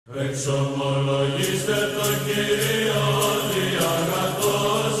Εξομολογήστε τον Κύριο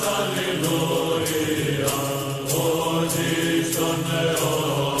διαγατός, αλληλούια, ότι στον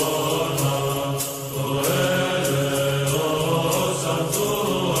αιώνα το έλεος αυτού,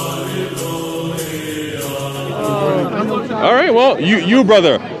 αλληλούια. All right, well, you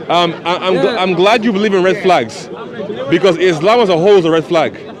brother, I'm glad you believe in red flags, because Islam as a whole is a red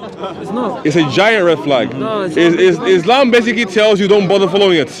flag. It's not. It's a giant red flag. No, it's not. Islam basically tells you don't bother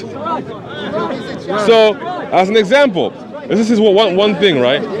following it. So, as an example, this is one thing,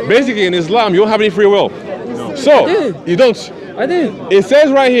 right? Basically, in Islam, you don't have any free will. So, you don't. I do. It says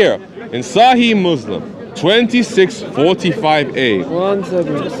right here in Sahih Muslim 2645a. 1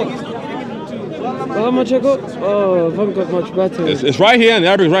 second. How much I got? Oh, I haven't got much better. It's right here in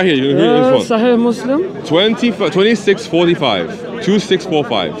Arabic, right here. You can read this one. Sahih Muslim? 2645.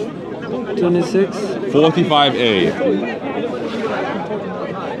 2645. 26. 45a.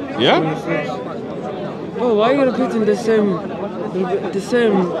 Yeah? Oh, why are you repeating the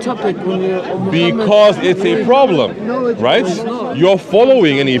same topic when you're on Muhammad? Because it's a problem, right? You're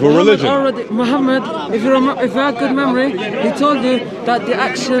following an evil religion. Muhammad, if you have good memory, he told you that the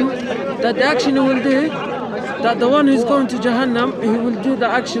action he will do, that the one who's going to Jahannam, he will do the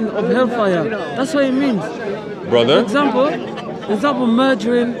action of hellfire. That's what it means. Brother? For example,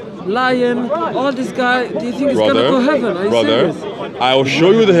 murdering, lying, all this guy, do you think he's going to go heaven? Are you serious? I will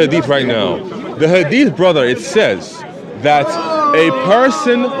show you the hadith right now. The hadith, brother, it says that a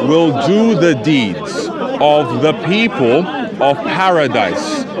person will do the deeds of the people of paradise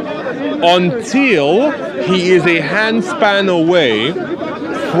until he is a handspan away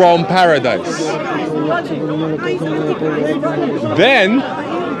from paradise. Then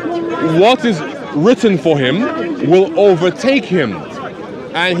what is written for him will overtake him,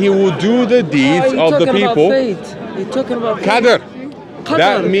 and he will do the deeds of the people. You're talking about Qadr.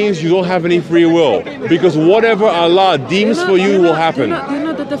 That means you don't have any free will, because whatever Allah deems for you will happen. Do you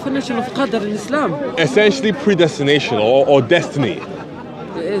know the definition of Qadr in Islam? Essentially predestination or destiny.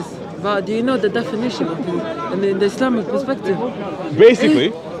 It is. But do you know the definition in the Islamic perspective? Basically,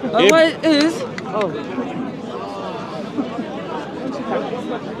 what it is?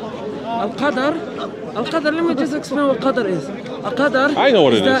 Al-Qadr, let me just explain what Qadr is. Al-Qadr I know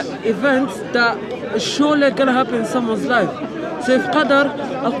what it is. The events that surely gonna happen in someone's life. So if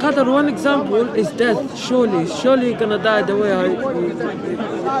Al-Qadr, one example is death. Surely you're gonna die the way I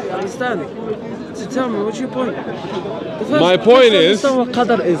understand. So tell me, what's your point? My point is, what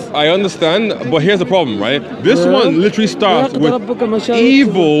Qadr is. I understand, but here's the problem, right? This one literally starts with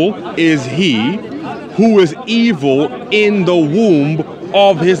evil is he who is evil in the womb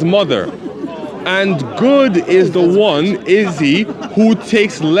of his mother, and good is the one is he who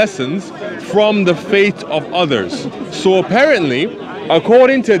takes lessons from the fate of others. So apparently,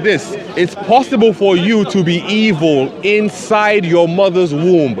 according to this, it's possible for you to be evil inside your mother's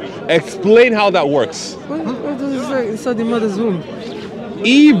womb. Explain how that works. What does it say inside the mother's womb?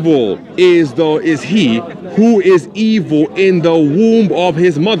 Evil is he who is evil in the womb of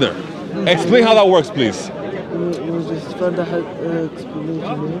his mother. Explain how that works, please.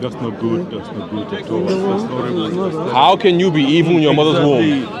 That's not good. That's not good at all. That's horrible. How can you be evil in your mother's womb?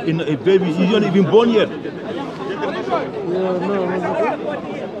 In a baby, he's not even born yet.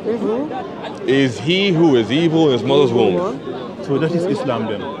 Evil? Is he who is evil in his mother's womb? So that is Islam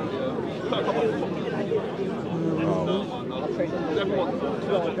then.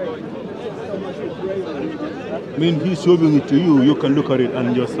 I mean, he's showing it to you. You can look at it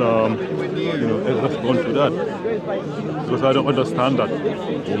and just, respond to that. Because I don't understand that.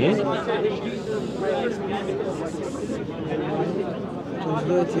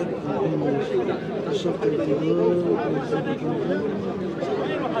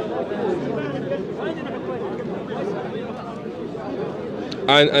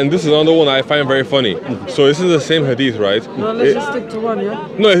 And this is another one I find very funny. So this is the same hadith, right? No, let's just stick to one, yeah?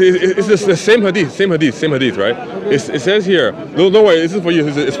 No, it's the same hadith, right? It says here, no worry, this is for you,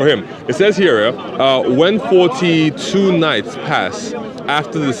 it's for him. It says here, when 42 nights pass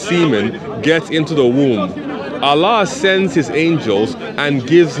after the semen gets into the womb, Allah sends his angels and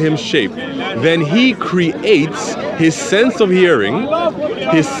gives him shape. Then he creates his sense of hearing,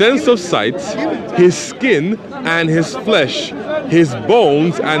 his sense of sight, his skin and his flesh, his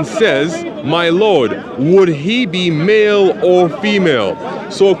bones, and says, my Lord, would he be male or female?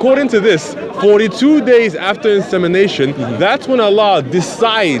 So according to this, 42 days after insemination, that's when Allah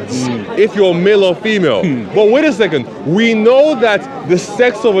decides if you're male or female. But wait a second, we know that the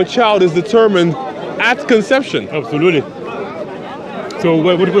sex of a child is determined at conception. Absolutely. So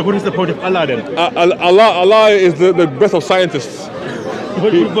what is the point of Allah then? Allah is the best of scientists.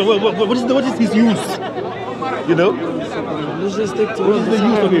 What is his use? You know? Let's just stick to What is the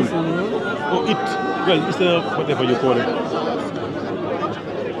use of him? you know? Or it? Well, it's whatever you call it.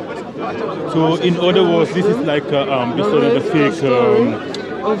 So, in other words, this is like just sort of a fake,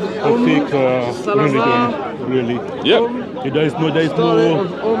 religion, really. Yep. There is no. And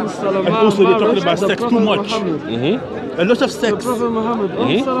And also they're talking about sex too much. A lot of sex. Prophet Muhammad,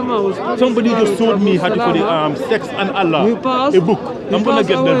 Salama was Somebody just told me how to put it, Sex and Allah, He passed- a book. he I'm gonna passed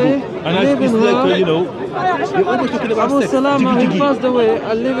get that away, book. And it's leaving like, her- you know, you're always talking about Abu sex. Salama, Jiggy, he jiggy. passed away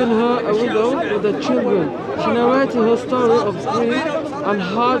and leaving her a widow with the children. She narrated her story of grief and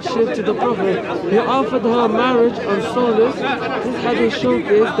hardship to the Prophet. He offered her marriage and solace. This hadith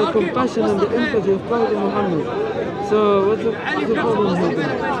showcased the compassion and the empathy of Prophet Muhammad. So what's the problem here then?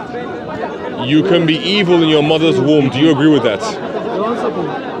 You can be evil in your mother's womb. Do you agree with that? One second.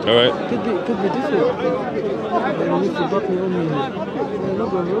 All right. Could be different. You need to back me on here. Yeah, no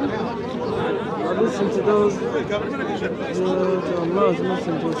problem. I listen to those to Allah's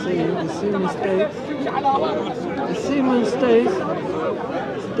messenger saying the semen stays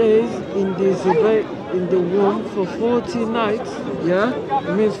in the womb for 40 nights, yeah?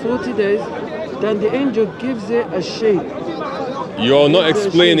 It means 40 days. Then the angel gives it a shape. You're not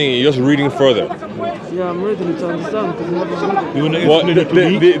explaining it, you're just reading further. Yeah, I'm ready to understand because I haven't read it. You wanna Well, explain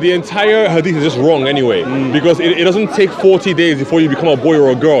it to me? the entire hadith is just wrong anyway, because it doesn't take 40 days before you become a boy or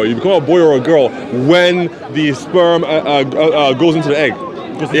a girl. You become a boy or a girl when the sperm goes into the egg.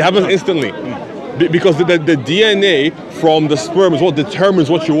 It happens instantly. Because the DNA from the sperm is what determines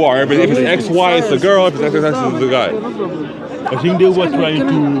what you are. If it's XY, it's the girl. If it's XXX, it's the guy. No problem. I think they were trying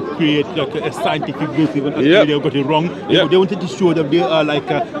to create like a scientific base, even actually Yep. they got it wrong. Yep. They wanted to show that they are like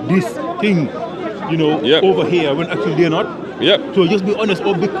this thing, you know, Yep. over here, when actually they're not. Yep. So just be honest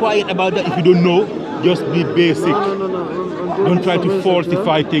or be quiet about that if you don't know. Just be basic. No. I'm doing Don't this try for to research,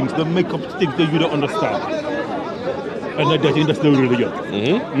 falsify things. Don't make up things that you don't understand. And I think that's the religion.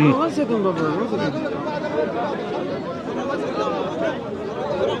 No, one second, Baba. One second.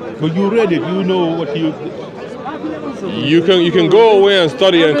 But you read it, you know what you. You can go away and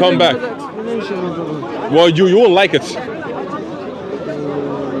study and come back. Explanation, Baba. Well, you won't like it.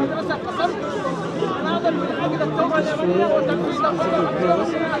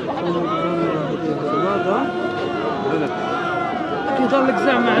 يضلك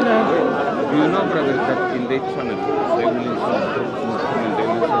زعما على You know, brother, that in their channel, they will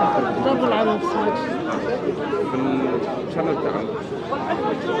كتاب العرب سمعت في الشانل تاعهم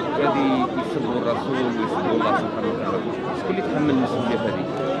غادي يسبوا الرسول ويسبوا الله سبحانه وتعالى. شكون اللي تحمل المسؤولية هذه؟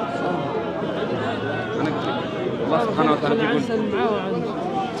 أنا قلت لك الله سبحانه وتعالى يقول عسل معاه وعنده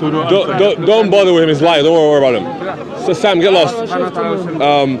So no, Don't bother with him. It's lying. Don't worry about him. So Sam, get lost. سبحانه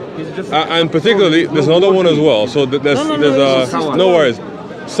وتعالى And particularly, there's another one as well. So no worries.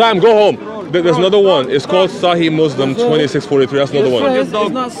 Sam, go home. There's another one. It's called Sahih Muslim 2643. That's another one. It's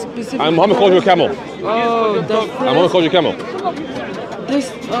not specific. I'm Muhammad called you a camel. Oh, the I'm Muhammad called you a camel. this.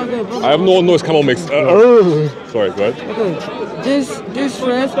 Okay, I have no noise camel makes. Sorry, go ahead. okay. This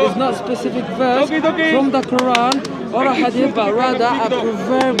phrase is not specific verse from the Quran or a hadith, but rather a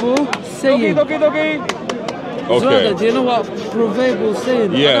proverbial saying. Okay. Rather, do you know what proverbial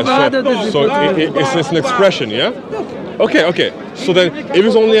saying? Yeah, Rather, this is so it's an expression, yeah? Okay. So then, if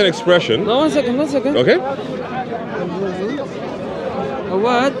it's only an expression, No, one second. okay? A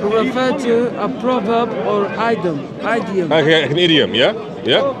word referred to a proverb or idiom. Okay, an idiom, yeah?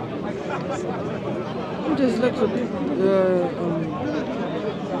 Yeah? Just like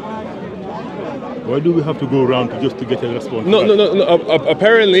why do we have to go around just to get a response? No.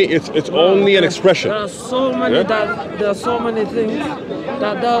 Apparently, it's only an expression. There are so many things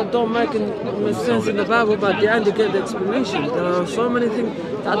that don't make sense in the Bible, but the end you get the explanation. There are so many things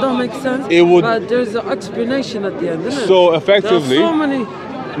that don't make sense, but there's an explanation at the end, isn't it? So effectively, there are so many.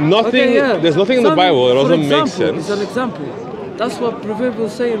 Nothing. Okay, yeah. There's nothing in the Bible that For doesn't make example, sense. It's an example. That's what proverbial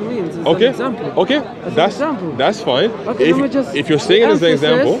saying means. It's Okay. an example. Okay. As an That's example. that's fine. Okay, let me just. If you're saying it as an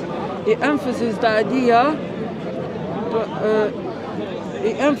example, It emphasizes the idea.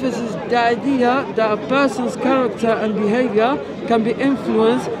 It emphasizes the idea that a person's character and behavior can be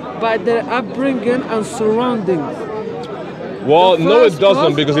influenced by their upbringing and surroundings. well, The no, it first doesn't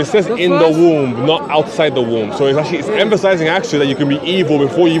clause- because it says the in the first- womb, not outside the womb. So it's emphasizing actually that you can be evil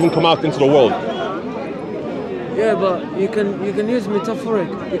before you even come out into the world. Yeah, but you can use metaphoric.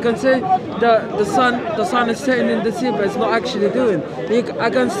 You can say that the sun is setting in the sea, but it's not actually doing. I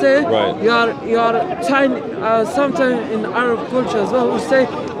can say Right. you are tiny. Sometimes in Arab culture as well, we say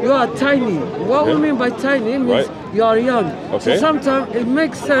you are tiny. What we mean by tiny means Right. you are young. Okay. So sometimes it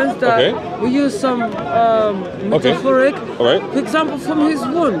makes sense that Okay. we use some metaphoric. All right. For example, from his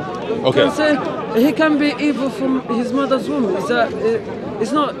womb. Okay. Can say he can be evil from his mother's womb.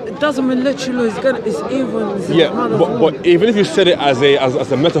 It's not. It doesn't mean literally it's evil in his Yeah, mother's womb. but even if you said it as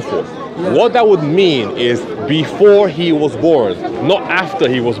a metaphor, what that would mean is before he was born, not after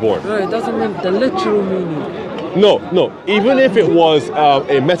he was born. No, it doesn't mean the literal meaning. No. Even if it was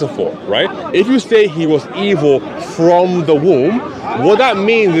a metaphor, right? If you say he was evil from the womb, what that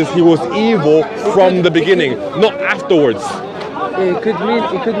means is he was evil from the beginning, not afterwards. It could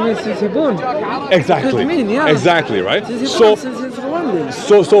mean since he born. Exactly. Could mean, yeah. Exactly, right? Since he So, born, since he's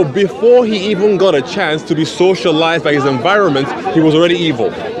Rwandan. so before he even got a chance to be socialized by his environment, he was already evil.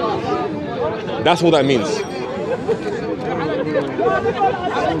 That's what that means.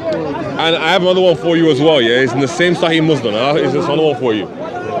 And I have another one for you as well, yeah? It's in the same Sahih Muslim. It's just another one for you.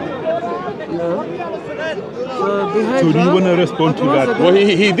 Behavior. So do you want to respond to that? Well,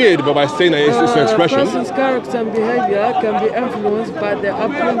 he did, but by saying that it's an A expression. person's character and behavior can be influenced by their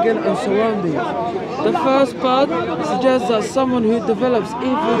upbringing and surroundings. The first part suggests that someone who develops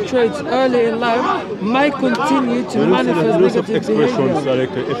evil traits early in life might continue to manifest Lots of negative expressions behavior.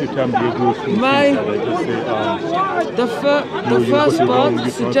 like if you can be a good thing, My- like just say, The first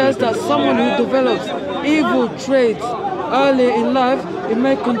part suggests that someone who develops evil traits early in life, it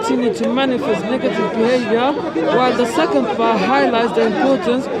may continue to manifest negative behavior, while the second part highlights the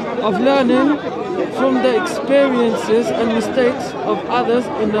importance of learning from the experiences and mistakes of others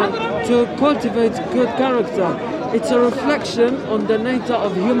to cultivate good character. It's a reflection on the nature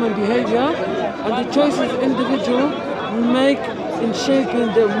of human behavior and the choices individuals make in shaping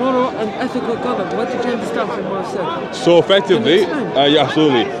their moral and ethical conduct. What did you understand from what I said? So effectively, Can you explain? yeah,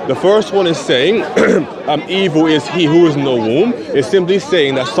 absolutely. The first one is saying evil is he who is in the womb. It's simply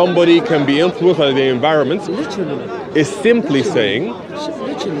saying that somebody can be influenced by the environment. Literally. It's simply saying,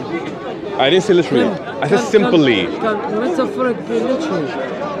 Literally. I didn't say literally, I said simply. Can metaphoric be literal?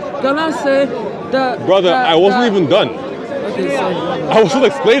 Can I say that... Brother, that- I wasn't that- even done. Okay, sorry. I was still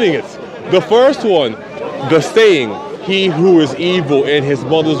explaining it. The first one, the saying, he who is evil in his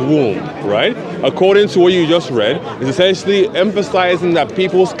mother's womb, right? According to what you just read, is essentially emphasizing that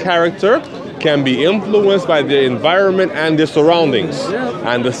people's character can be influenced by their environment and their surroundings.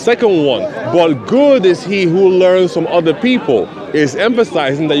 And the second one, but good is he who learns from other people, is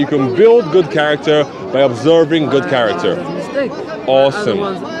emphasizing that you can build good character by observing good character. That's a mistake. Awesome.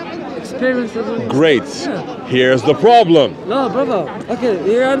 Experience as a Great. Yeah. Here's the problem. No, brother.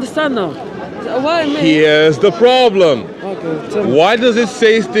 Okay, you understand now. So why me? Here's the problem. Okay, tell me. Why does it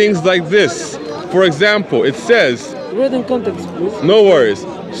say things like this? For example, it says, Read in context, please. no worries.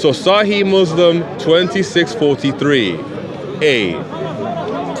 So Sahih Muslim 2643. A.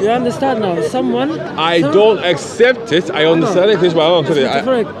 Do you understand now? Someone... I don't accept it. I understand it, but I don't accept it. It's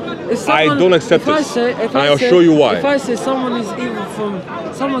metaphoric. If I someone- don't accept if I it. say- if And I I'll say- show you why. If I say someone is evil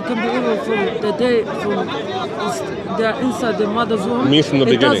someone can be evil from the day they're inside the mother's womb. Means from the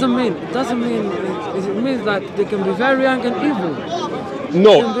beginning. It doesn't mean it means like they can be very young and evil.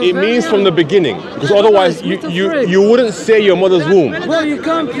 No, it means from the beginning. Because otherwise you wouldn't say your mother's womb. Well, you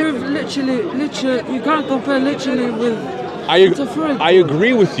can't prove literally, you can't compare literally with metaphoric. I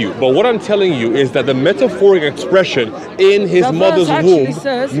agree with you, but what I'm telling you is that the metaphoric expression in his The mother's verse actually womb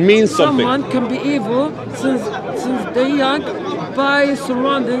says means something. Someone can be evil since they're young by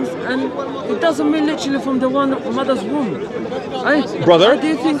surroundings, and it doesn't mean literally from the one mother's womb. Brother, do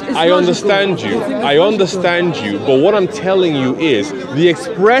you think it's I logical? understand Do you. think it's I logical? understand you, but what I'm telling you is the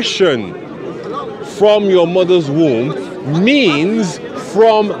expression from your mother's womb means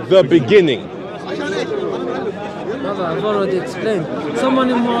from the beginning. Brother, I've already explained. Someone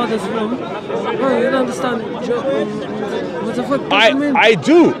in mother's womb. Bro, you don't understand. Metaphoric doesn't mean. I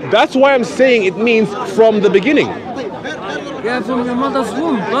do. That's why I'm saying it means from the beginning. Yeah, from your mother's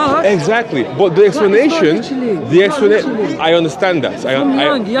womb, but Exactly. But the explanation, literally. I understand that. from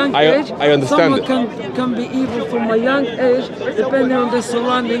young age, I understand someone it. can be evil from a young age, depending on their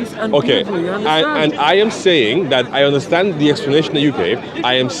surroundings and Okay, people. You understand? and I am saying that I understand the explanation that you gave.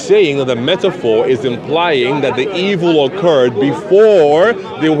 I am saying that the metaphor is implying that the evil occurred before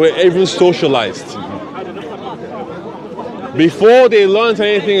they were even socialized. Before they learned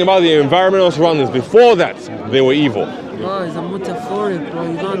anything about the environmental surroundings, before that, they were evil. Oh, it's a metaphoric, bro.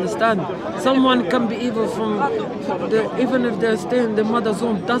 You don't understand. Someone can be evil even if they're still in the mother's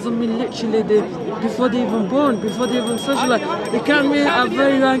womb. Doesn't mean literally before they even born, before they even socialize. It can be at a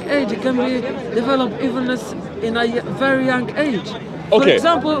very young age. It can be develop evilness in a very young age. For Okay,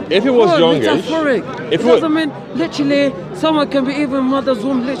 example, if it was bro, youngish, metaphoric. if It it was- doesn't mean literally someone can be even mother's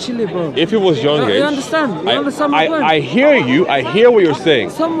womb, literally, bro. If it was young age, You understand? You understand my point? I hear you. I hear what you're saying,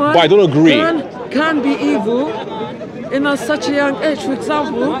 Someone but I don't agree. can be evil in such a young age. For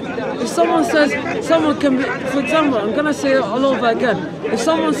example, if someone says someone can be, for example, I'm gonna say it all over again. If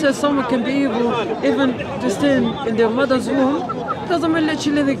someone says someone can be evil even just in their mother's womb, doesn't mean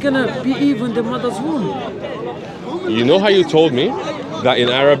literally they're gonna be evil in their mother's womb. You know how you told me that in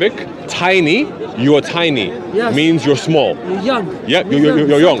Arabic, tiny, you are tiny, Yes. means you're small. You're young. Yeah, Means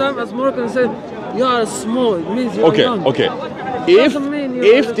you're young. Sometimes as Moroccans say, you are small. It means you're Okay, young. okay. If Doesn't mean you're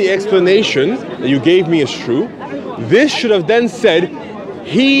if the explanation that you gave me is true, this should have then said,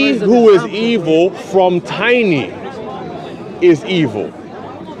 he Where's an who is example? evil from tiny is evil,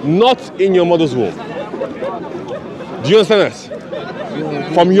 not in your mother's womb. Do you understand this?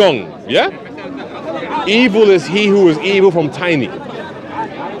 From young, yeah? Evil is he who is evil from tiny.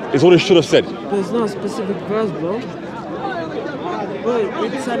 Is what it should have said. There's no specific verse, bro. Bro,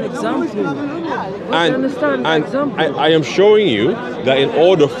 it's an example. And, understand the and example. I am showing you that in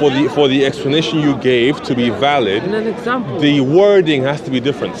order for the explanation you gave to be valid, In an example. the wording has to be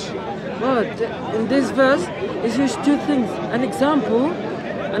different. But in this verse, it's used two things. An example,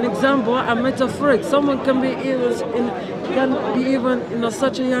 and metaphoric. Someone can be even in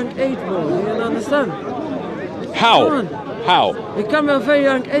such a young age, bro. You understand? How? Come on. How? It can be a very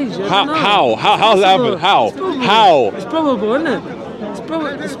young age. I don't know. How's that happen? How? It's probable. How? It's probable, isn't it?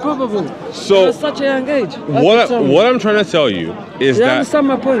 It's probable. So, at such a young age. What I'm trying to tell you is You that understand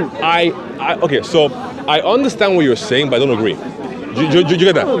my point? okay, so I understand what you're saying, but I don't agree. Do you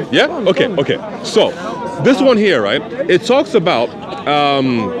get that? Yeah? Okay, okay. So this one here, right? It talks about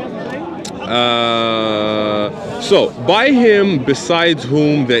so by him besides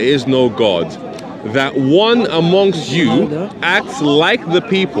whom there is no God, that one amongst you acts like the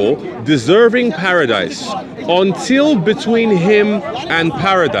people, deserving paradise, until between him and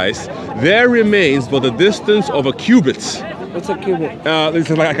paradise there remains but a distance of a cubit. What's a cubit? It's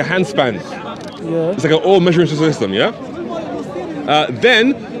like a handspan. Yeah. It's like an old measuring system, yeah?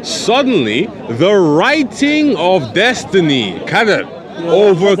 Then suddenly the writing of destiny, qadar,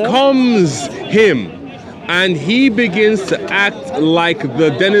 overcomes him, and he begins to act like the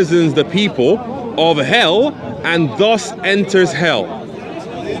denizens, the people of hell, and thus enters hell.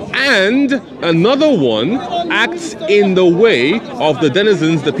 And another one acts in the way of the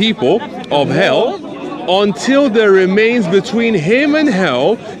denizens, the people of hell, until there remains between him and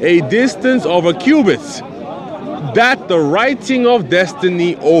hell a distance of a cubit, that the writing of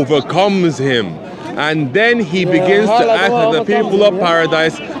destiny overcomes him, and then he begins to act like the people of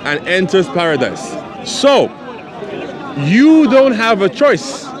paradise and enters paradise. So you don't have a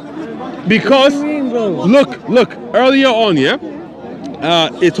choice, because look earlier on, yeah,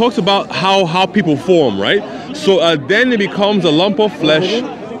 it talks about how people form, right? So then it becomes a lump of flesh.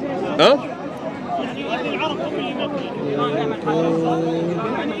 Huh?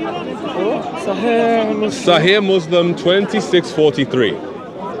 Sahih Muslim 2643.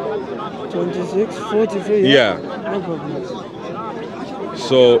 26:43. Yeah. No problem.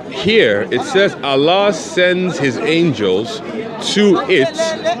 So here it says Allah sends his angels to it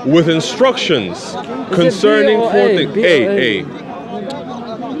with instructions concerning B or four A? things. B or A.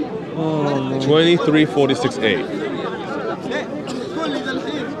 Oh, no. 2346A.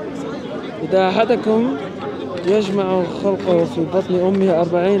 إذا أحدكم يجمع خلقه في بطن أمه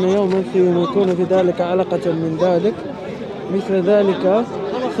 40 يوما ثم يكون في ذلك علقة من ذلك مثل ذلك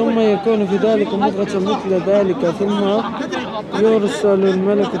ثم يكون في ذلك مضغة مثل ذلك ثم يرسل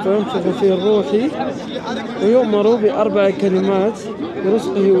الملك فينفخ في الروح ويؤمر بأربع كلمات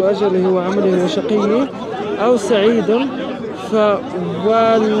برزقه وأجله وعمله وشقي أو سعيد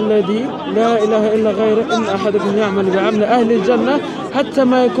فوالذي لا إله إلا غيره إن أحدكم يعمل بعمل أهل الجنة حتى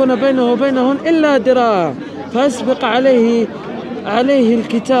ما يكون بينه وبينهن إلا ذراع فيسبق عليه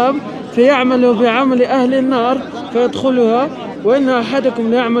الكتاب فيعمل بعمل أهل النار فيدخلها وإن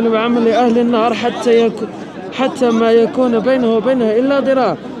أحدكم يعمل بعمل أهل النار حتى ما يكون بينه وبينها إلا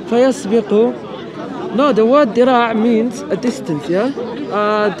ذراع فيسبق. No, the word ذراع means a distance, yeah?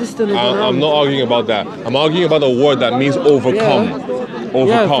 Distance. I'm not arguing about that. I'm arguing about the word that means overcome.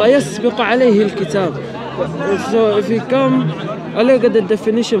 Yeah, Overcome. فيسبق عليه الكتاب. So if you come, I look at the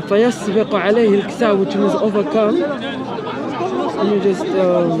definition, فيسبق عليه الكتاب, which means overcome. Let me just.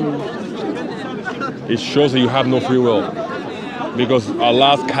 It shows that you have no free will, because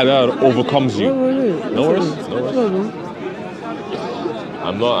Allah's qadar overcomes you. Wait. No worries. No worries.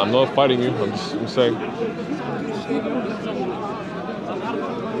 I'm not fighting you. I'm saying.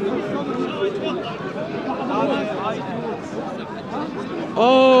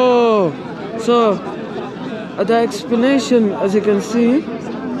 Oh, so the explanation, as you can see,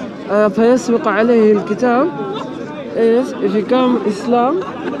 فيسبق عليه الكتاب is if you come Islam,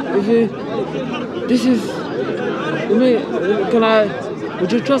 if you, this is,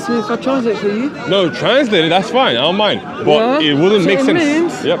 would you trust me if I translate for you? No, translate it, that's fine, I don't mind. But it wouldn't make sense.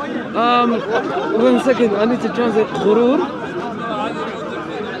 Means, yep. 1 second, I need to translate غرور.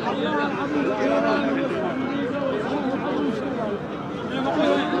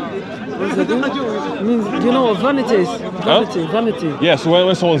 Means, do you know what vanity is? Vanity, vanity. Yeah, so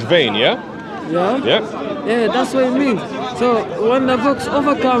when someone's vain, yeah? Yeah? Yep. Yeah, that's what it means. So when the book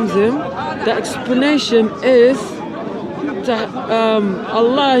overcomes him, the explanation is that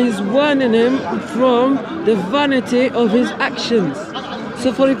Allah is warning him from the vanity of his actions.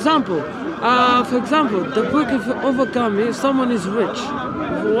 So for example, the book if you overcome it, if someone is rich,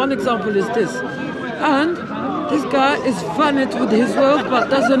 one example is this, and this guy is vanished with his wealth but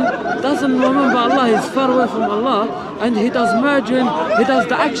doesn't remember Allah, he's far away from Allah, and he does murdering, he does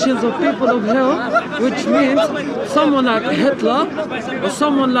the actions of people of hell, which means someone like Hitler or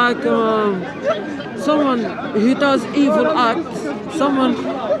someone like someone who does evil acts, someone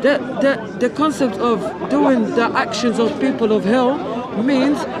the concept of doing the actions of people of hell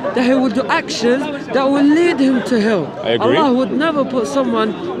means that he will do actions that will lead him to hell. I agree. Allah would never put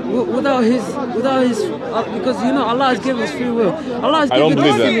someone without his because you know Allah has given us free will. Allah has given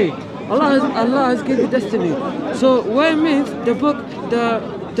destiny. Allah has given destiny. So what it means, the book, the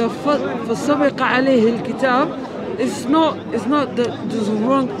فَسَبِقَ عَلَيْهِ الْكِتَابِ it's not there's a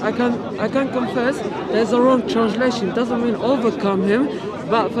wrong, I can confess there's a wrong translation. It doesn't mean overcome him,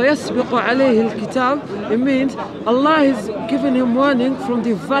 but فَيَسْبِقُ عَلَيْهِ الْكِتَابِ it means Allah is giving him warning from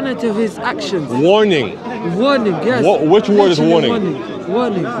the vanity of his actions. Warning. Warning, yes. Which word is warning?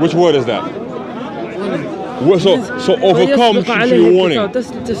 Warning. Which word is that? Warning. So overcome should be warning. That's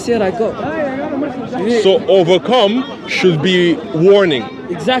the tafsir I got. So overcome should be warning.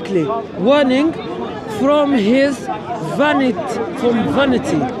 Exactly. Warning from his vanity,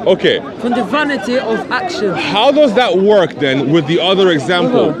 Okay. from the vanity of action. How does that work then with the other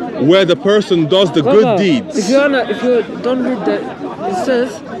example where the person does the good deeds? If you don't read that, it says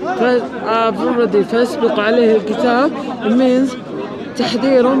I've already فَيَسْبِقُ عَلَيْهِ الْكِتَابِ it means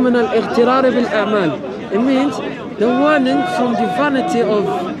تحذير من الاغترار بالأعمال. It means the warning from the vanity of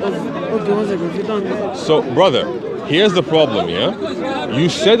okay, one second, if you don't. So brother, here's the problem, yeah? You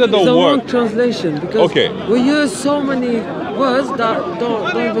said that the It's a word wrong translation because we use so many words that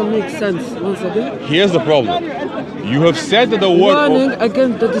don't even make sense. One second. Here's the problem. You have said that the word warning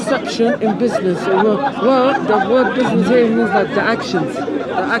against the deception in business. Well, the word business here means like the actions.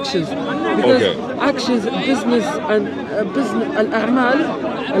 Because actions, business and business,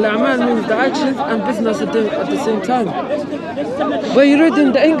 al-a'mal means the actions and business at the same time. But you read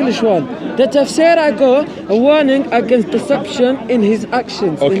in the English one, the tafsir I got a warning against deception in his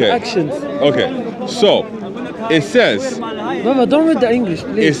actions. Okay. In actions. Okay. So it says. Baba, don't read the English,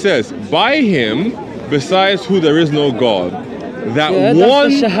 please. It says, by him, besides who there is no God, that that's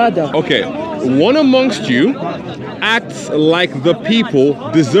the shahada. Okay, one amongst you acts like the people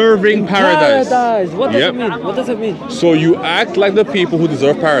deserving paradise. What does it mean? What does it mean? So you act like the people who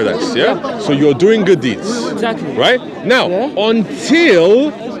deserve paradise, yeah? So you're doing good deeds. Exactly. Right? Now,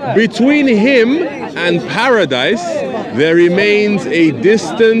 until between him and paradise, there remains a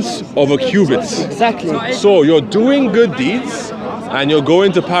distance of a cubit. Exactly. So you're doing good deeds and you're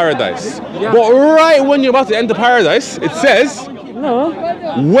going to paradise. But right when you're about to enter paradise, it says,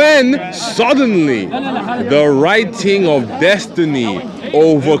 when suddenly the writing of destiny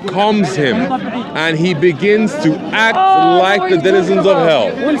overcomes him and he begins to act like the denizens of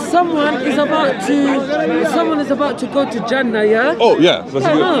hell. When someone is about to go to Jannah, yeah? Oh yeah,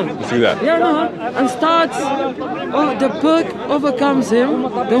 let's see that. Yeah, no. And starts the book overcomes him.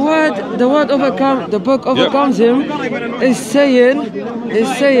 The word overcome, the book overcomes him is saying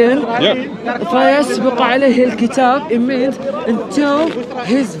فَيَسْبِقُ عَلَيْهِ الْكِتَابِ it means until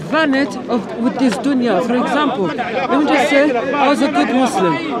his vanity with this dunya. For example, let me just say I was a good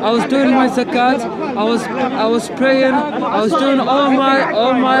Muslim. I was doing my zakat, I was praying, I was doing all my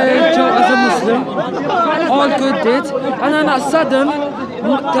job as a Muslim, all good deeds, and then at sudden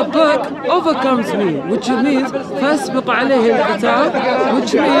the book overcomes me, which means فَيَسْبِقُ عَلَيْهِ الْكِتَابِ,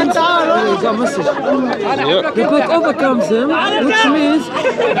 which means you got a message. The book overcomes him, which means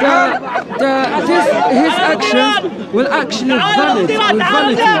his actions will actually vanity,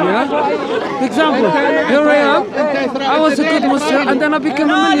 yeah? For example, here I am, I was a good Muslim and then I became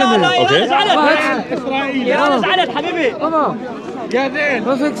a millionaire. Okay.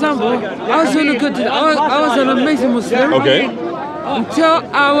 But for example, I was really good, I was an amazing Muslim. Okay. until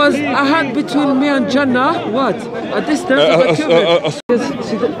I had between me and Jannah what? A distance of a cubit.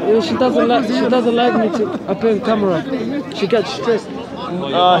 She doesn't like me to appear on camera. She gets stressed.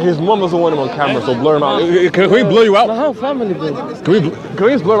 His mom doesn't want him on camera, so blur him out. Can we blur you The out? whole family, bro. Can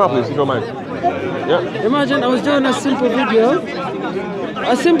we just blur him out, please, if you don't mind? Yeah. Imagine I was doing a simple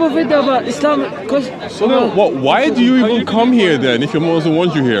video about Islam. So then, why do you even come here then if your mom doesn't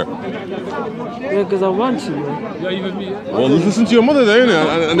want you here? Yeah, because I want you. Man. Well, listen to your mother then,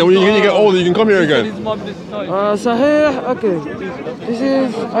 and then when you get older, you can come here again. Sahih, okay. This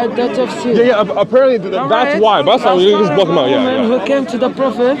is a death of sin. Yeah, apparently that's why. But that's why you just block him out, A woman yeah. who came to the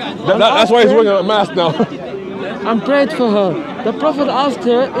Prophet. That's why he's wearing a mask now. And prayed for her. The Prophet asked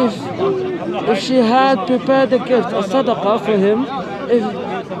her if she had prepared a gift, a sadaqah for him,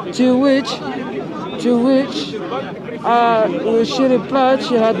 to which she replied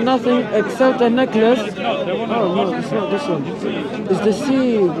she had nothing except a necklace. Oh no, it's not this one. It's the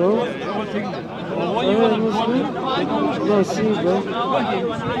C, bro. No, C, bro.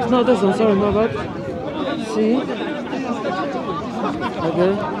 It's not this one, sorry, my bad. C.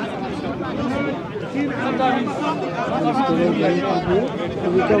 Okay.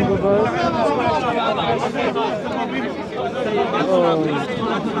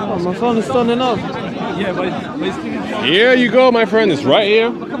 Oh, my phone is turning off. Here you go, my friend. It's right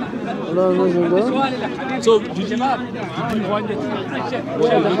here. So did you find it?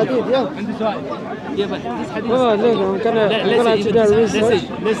 Yeah, the hadith, yeah. Yeah, but this hadith. Oh, look, I'm gonna do that research.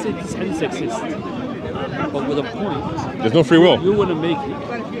 Let's say this hadith exists, but with a point. There's no free will. You want to make it.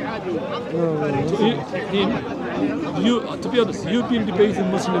 To be honest, you've been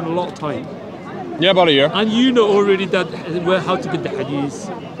debating Muslim a lot of time. Yeah, about a year. And you know already that how to get the hadith,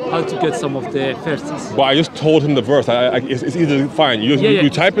 how to get some of the verses. But I just told him the verse. It's easy, fine. You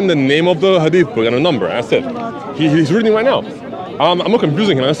type in the name of the hadith book and a number. That's it. He's reading right now. I'm not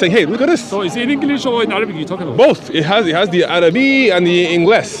confusing him. I'm saying, hey, look at this. So is it in English or in Arabic you're talking about? Both. It has the Arabi and the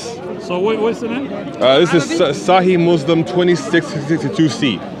English. So what's the name? This is Sahih Muslim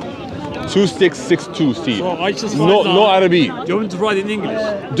 2662C. 2662C. So I just no Arabi. Do you want me to write in English?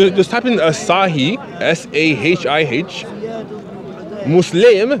 Just type in Sahih, S-A-H-I-H,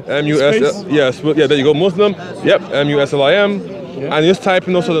 Muslim, M-U-S, yes, yeah, there you go, Muslim, yep, M-U-S-L-I-M, and just type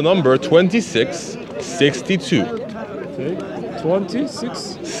in also the number 2662. Okay,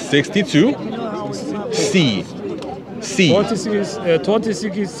 26? 62, C.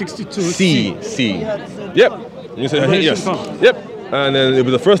 2662. C. Yep. You say, yes. Yep. And then it'll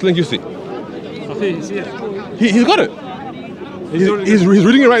be the first link you see. Okay, he's here. He's got it. He's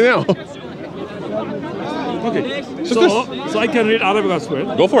reading it right now. Okay. So I can read Arabic as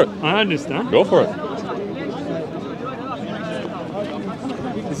well. Go for it. I understand. Go for it.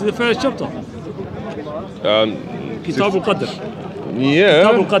 This is the first chapter. Kitab al-Qadr. Yeah.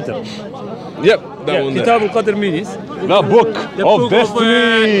 Kitab al-Qadr. Yep. That one there. Kitab al-Qadr means the book of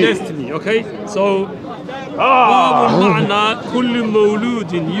destiny. Destiny. Okay. So باب معنى كل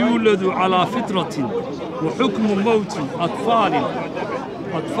مولود يولد على فطرة وحكم موت أطفال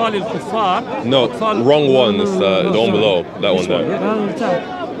الكفار. No, wrong one. It's the one below. That one there.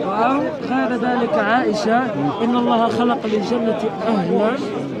 غير ذلك عائشة إن الله خلق للجنة أهلا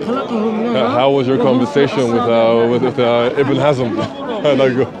خلقهم لها. How was your conversation with Ibn Hazm? خلق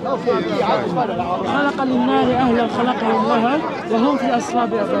للنار أهلا خلقهم لها وهم في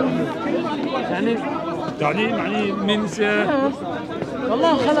أصلاب أبائهم. يعني means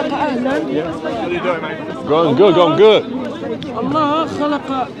الله خلق أهلا. Going good. الله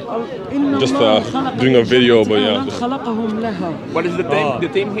خلق إن Just الله خلق doing a video, but yeah. خلقهم لها. What is the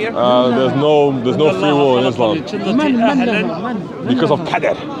theme here? There's no free will in Islam من because of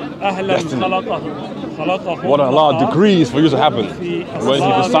qadr. أهلا خلقهم. What Allah decrees for you to happen. When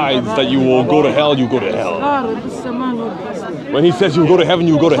He decides that you will go to hell, you go to hell. When He says you go to heaven,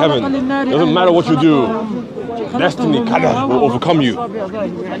 you go to heaven. Doesn't matter what you do. Destiny, qadr, will overcome you.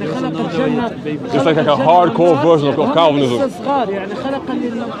 It's like a hardcore version of Calvinism.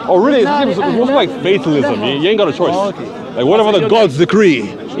 Oh really? It's almost like fatalism. You ain't got a choice. Like whatever the gods decree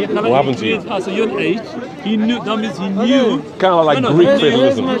will happen to you. At a young age, he knew. That means he knew. Kind of like Greek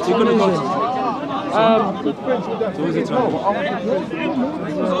fatalism.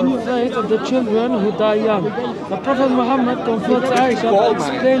 Fate of the children who die young. The Prophet Muhammad comforts Aisha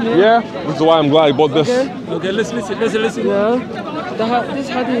explaining. Yeah, this is why I'm glad I bought this. Okay, let's listen. Yeah, this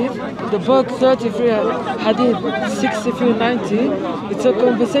hadith, the book 33, hadith 6390, it's a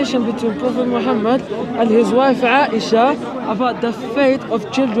conversation between Prophet Muhammad and his wife Aisha about the fate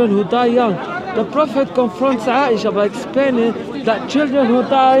of children who die young. The Prophet confronts Aisha by explaining that children who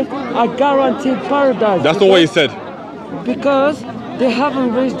die are guaranteed paradise. That's not what he said. Because they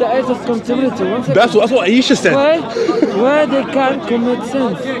haven't reached the age of accountability. One second. That's what Aisha said. Where they can't commit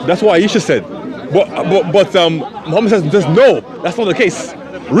sins. That's what Aisha said. But Muhammad says no, that's not the case.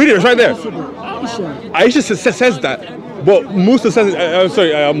 Read it, it's right there. Aisha says that, but Musa says,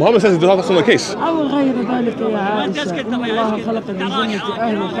 Muhammad says that's not the case.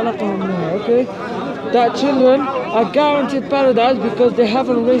 Okay? That children are guaranteed paradise because they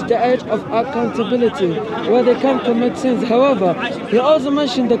haven't reached the age of accountability, where they can't commit sins. However, he also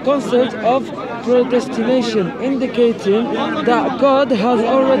mentioned the concept of predestination, indicating that God has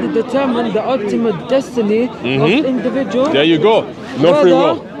already determined the ultimate destiny of individual. There you go. No free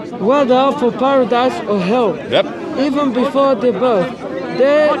will. Whether for paradise or hell. Yep. Even before their birth.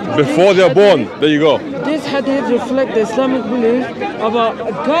 Before they're born. There you go. This hadith reflects the Islamic belief about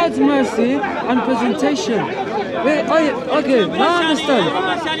God's mercy and presentation. Okay, now understand.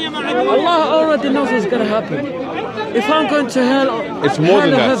 Allah already knows what's going to happen. If I'm going to hell, it's more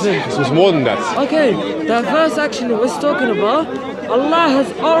than that. Heaven. It's more than that. Okay, that verse actually was talking about Allah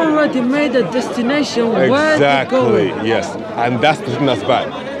has already made a destination where they're going. Exactly, yes. And that's the thing that's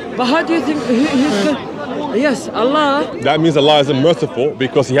bad. But how do you think he's going? Yes, Allah. That means Allah isn't merciful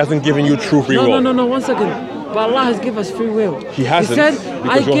because He hasn't given you true free will. No, 1 second. But Allah has given us free will. He hasn't. He said,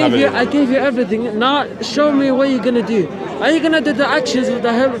 I gave you everything. Now show me what you're gonna do. Are you gonna do the actions of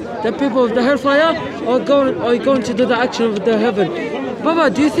the people of the hellfire, or are you going to do the action of the heaven?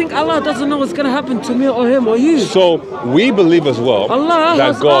 Baba, do you think Allah doesn't know what's gonna happen to me or him or you? So we believe as well Allah that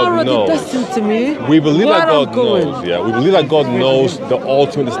has God already knows. destined to me. We believe that where God I'm going. knows. Yeah, we believe that God knows the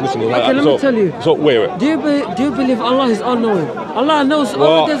ultimate destination. Okay, let me tell you. So wait. Do you believe Allah is all-knowing? Allah knows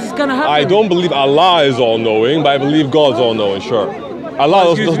all this is gonna happen. I don't believe Allah is all-knowing, but I believe God's all-knowing. Sure.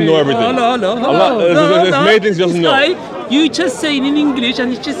 Allah doesn't know everything. Hello. Allah, there's many things He doesn't know. You just say it in English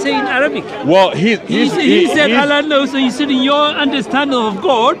and you just say in Arabic. Well, he said Allah knows, so you said in your understanding of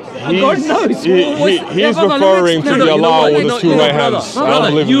God, God knows. He's referring to the Allah with His two right hands. I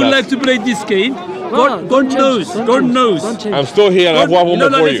don't believe in that. You like to play this game. God knows. God knows. I'm still here and I have one more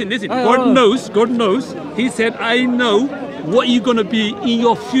for you. Listen. God knows. He said, I know what you're going to be in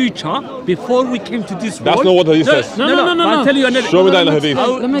your future before we came to this world. That's not what the hadith says. No. I'll tell you another. Show me that in the hadith.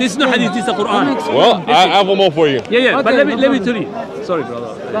 This is not hadith, this is the Quran. Well, I have one more for you. Yeah, okay, but let me tell you. Sorry,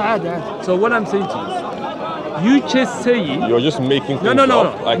 brother. So what I'm saying to you just say it. You're just making things No.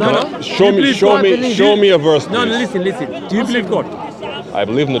 up. Show me a verse, please. No, listen. Do you believe God? I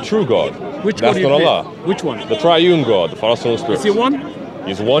believe in the true God. Which That's God? not Allah. Which one? The triune God, the Father, Son, and Spirit. Is He one?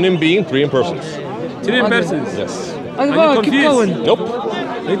 He's one in being, three in persons. 3 persons. Yes. Keep going. Nope.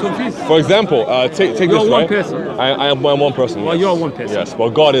 Are you confused? For example, take this, one right? person. I am one person. Well, yes. you're one person. Yes, but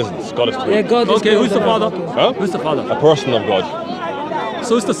God is three. Yeah, God is Okay, who's the Father? Huh? Who's the Father? A person of God.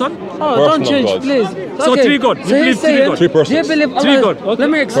 So is the Son? Oh, Person don't of change, God. please. So Okay. 3 God. You So believe he's 3 saying, God? 3 persons. do you believe Three Allah? God. Let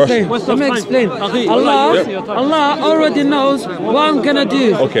me explain. What's Let the me time? explain. Okay. Allah Yep. already knows what I'm gonna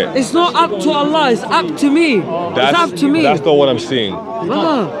do. Okay. It's not up to Allah. It's up to me. It's up to me. That's not what I'm seeing.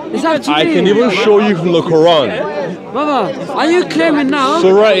 Baba, it's up to I me. can even show you from the Quran. Baba, are you claiming now?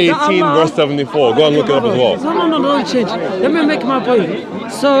 Surah that 18, Allah- verse 74. Go and look it up as well. No, don't change. Let me make my point.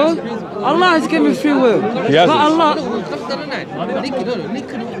 So, Allah has given me free will. He hasn't. But Allah. I'm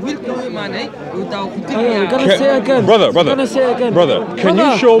gonna say again. Brother, I'm gonna say again. brother, can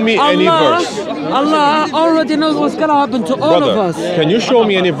you show me any verse? Allah already knows what's gonna happen to all of Brother, us. can you show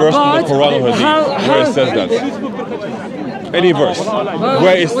me any verse in the But Quran or Hadith where it says that? Any verse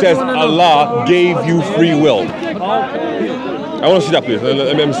where it says Allah gave you free will. I want to see that, please.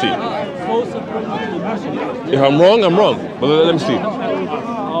 Let me see. If I'm wrong, I'm wrong. But let me see.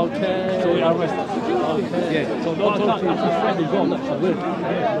 Okay. So we arrest. Yeah. So don't talk to his friend as well. That's my leader.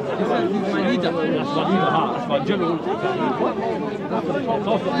 That's my leader. That's my general.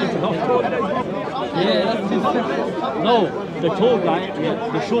 Yeah, that's his. No, the tall guy,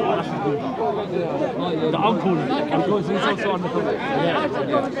 the short one, that's his the uncle, because he's also on the cover. Yeah.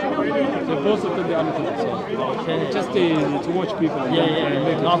 So both of them are on the cover. Okay. Just to watch people.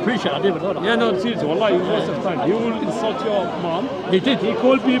 Yeah. No, I appreciate it. I didn't know that. Yeah, no, seriously. Wallahi, you waste of time. He will insult your mom. He did. He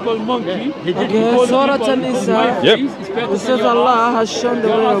called people monkey. He did. Okay, Surah An-Nisa. Yep. It says Allah has shown the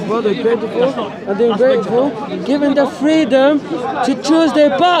way of both the grateful and the ungrateful, giving the freedom to choose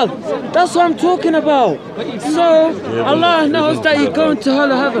their path. That's what I'm talking about. So Allah knows that you're going to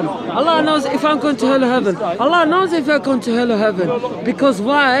hell or heaven. Allah knows if I'm going to hell or heaven. Allah knows if you're going to hell or heaven. Because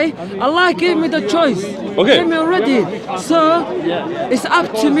why? Allah gave me the choice. Okay. Get me already. So it's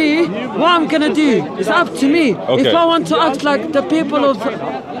up to me what I'm gonna do. It's up to me. Okay. If I want to act like the people of,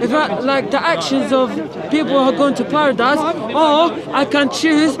 like the actions of people who are going to paradise, or I can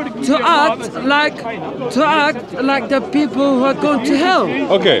choose to act like the people who are going to hell.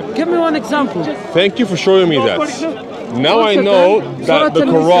 Okay. Give me one example. Thank you for showing me that. Now I Okay, know then. that Surah the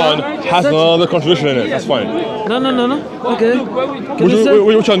Quran An-Nisa, has another contradiction in it. That's fine. No. Okay. Can Which- you say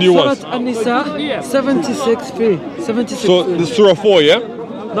which one do you want? Surah An-Nisa 76:3. 76. So this is Surah 4, yeah?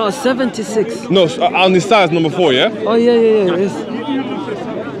 No, 76. No, Al-Nisa is number 4, yeah? Oh yeah. Yes.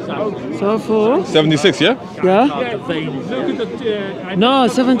 So for 76, yeah? yeah. Look at the. No,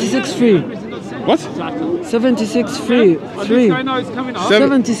 76:3. What? 76:3. 3. know it's coming up.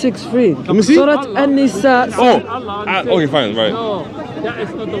 76:3. Let me see. Surah An-Nisa. Oh, okay, fine, right. No, that is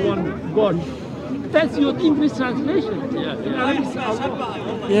not the one God. That's your English translation.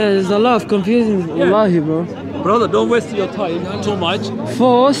 Yeah, there's a lot of confusion. Wallahi, bro. Brother, don't waste your time too much.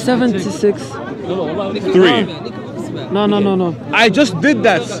 476. 3. No. I just did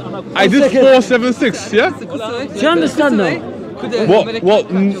that. I did second. 476, yeah? Do you understand now?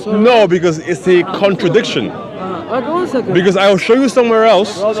 No, because it's a contradiction. Okay, 1 second. Because I will show you somewhere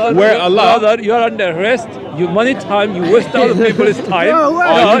else where Allah. Brother, you are under arrest. You money time. You waste other people's time. No, wait.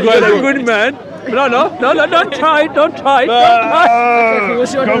 Oh, you guys You're a are- good man. No, don't try. Don't try.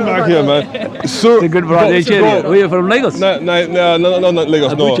 Come back here, man. So Good brother. Where you from? Lagos. No, not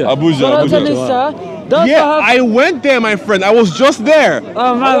Lagos. No, Abuja. Abuja. Surah Abuja. An-Nisa. Does Yeah, have. I went there, my friend. I was just there.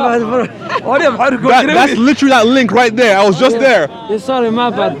 Oh my bad, bro. That's literally that link right there. I was just there. Yeah, sorry, my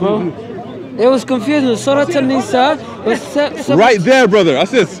bad, bro. It was confusing. Surah An-Nisa was Right there, brother.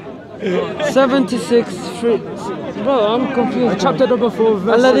 That's it. 76:3. Bro, I'm confused. Chapter number 4.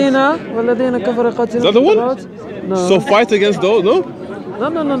 والذين كفروا قاتلوا. Is that the one? No. So fight against those, no? No,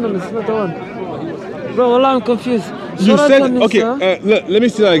 it's not the one. Bro, wallah, I'm confused. You Surah said, An-Nisa. okay, let me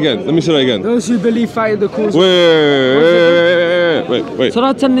see that again. Those who believe fight the cause. Wait.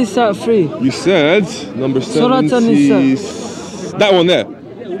 Surah An-Nisa 3. You said number Surah 70. An-Nisa. That one there.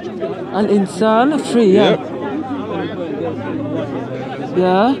 Al-Insan 3, yeah. Yep.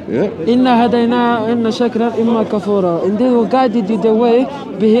 Yeah. Inna hadayna inna shakran imma kafura. Indeed, we guided you the way.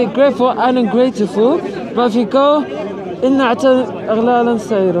 Be he grateful and ungrateful. But if you go, inna aghlalan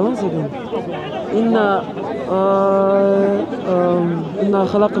sayra. Once again. Inna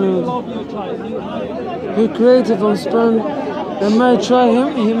khalaqna. We created from sperm. And might try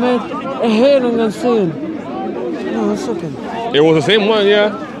him. He made a hearing and seeing. No, 1 second. It was the same one,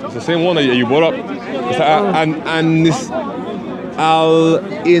 yeah. It's the same one that you brought up. It's and this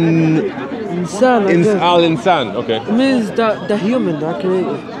Insan. I guess. Al-Insan. Okay. It means the human that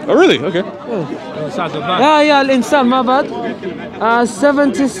created. Oh, really? Okay. Yeah, Al-Insan, my bad.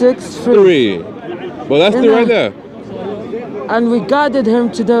 76 3. Well, that's the right there. And we guided him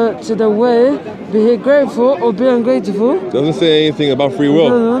to the way, be he grateful or be ungrateful. Doesn't say anything about free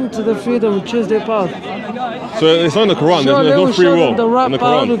will. To the freedom, choose their path. So it's on the Quran. Sure, There's they no will free show will them the in right the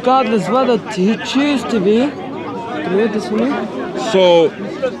path Quran. regardless whether he choose to be. Can you read this for me? So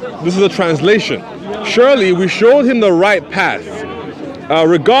this is a translation. Surely we showed him the right path,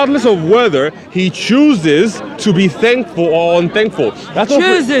 regardless of whether he chooses to be thankful or unthankful. That's not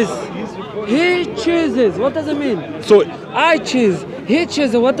free- Chooses. He chooses. What does it mean? So I choose. He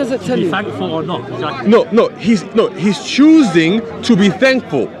chooses. What does it tell you? Thankful or not? Exactly. he's choosing to be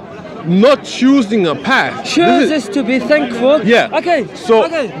thankful, not choosing a path. This is- Chooses to be thankful. Yeah. Okay. So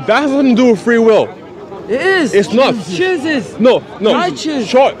okay. that has nothing to do with free will. It is. It's not. Chooses. No. I choose.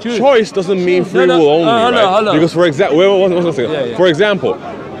 Choice doesn't mean free will only, right? Because for example, for example,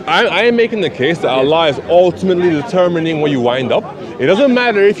 I am making the case that Allah is ultimately determining where you wind up. It doesn't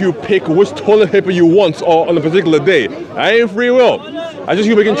matter if you pick which toilet paper you want or on a particular day. I ain't free will. I just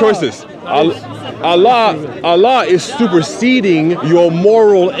you making choices. Allah is superseding your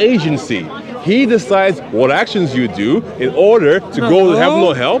moral agency. He decides what actions you do in order to go to heaven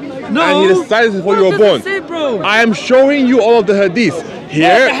or hell, and he decides before you were born. Say, bro? I am showing you all of the hadith.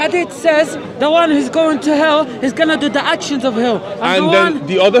 Here, The hadith says the one who's going to hell is gonna do the actions of hell. and the then one,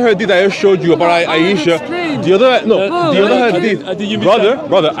 the other hadith I just showed you about Aisha. explain. The other Bro, the other wait, did you hadith, miss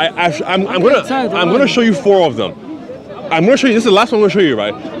brother. I'm gonna show you 4 of them. I'm gonna show you. This is the last one I'm gonna show you,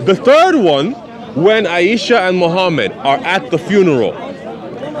 right? The third one, when Aisha and Muhammad are at the funeral,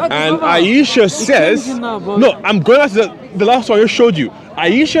 and Aisha says, no, I'm going to the last one I just showed you.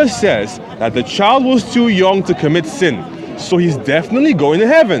 Aisha says that the child was too young to commit sin, so he's definitely going to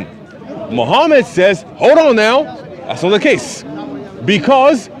heaven. Muhammad says, hold on now, that's not the case.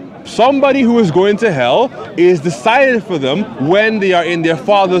 Because somebody who is going to hell is decided for them when they are in their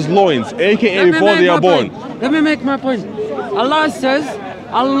father's loins, aka before they are born. Let me make my point. Allah says,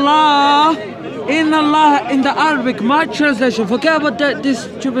 Allah in the Arabic, my translation, forget about this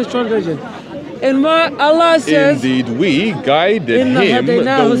stupid translation. In my, Allah says, indeed we guided him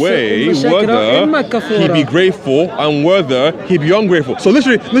the way whether he be grateful and whether he be ungrateful. So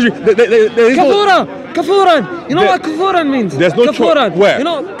literally, there is Kafuran. You know what kafuran means? There's no choice. Where? You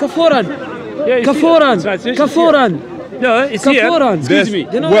know kafuran. Yeah, Kafuran. No, it's here. Excuse me.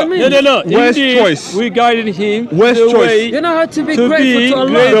 You know what I mean? No. Where's Indeed, choice? We guided him. Where's the choice? way You know how to be to grateful be to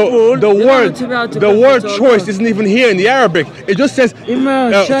Allah. grateful. The word choice isn't even here in the Arabic. It just says,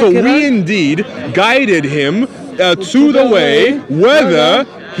 so we indeed guided him to the way whether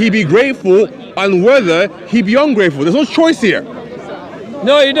he be grateful and whether he be ungrateful. There's no choice here.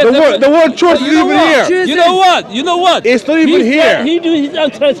 No, The word choice is even here. You know what? It's not even here. He do his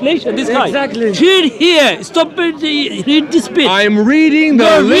own translation. This guy. Exactly. Read here. Stop read this bit. I'm reading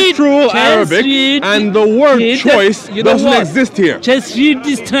the literal Arabic, and the word choice doesn't exist here. Just read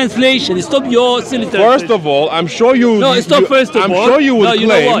this translation. Stop your silly translation. First of all, I'm sure you. No, stop first of all. I'm sure you would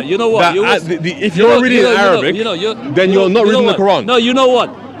claim You know what? that if you're reading Arabic, then you're not reading the Quran. No, you know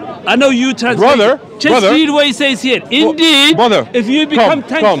what? I know you translate. Brother, just read what it says here. Indeed, brother, if you become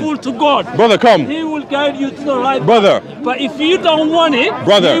thankful to God, brother, come. He will guide you to the right brother. path. But if you don't want it,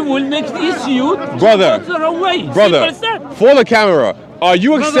 brother, He will make this you brother, to the wrong way. Brother, for the camera, are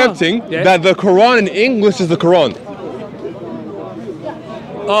you accepting that the Quran in English is the Quran?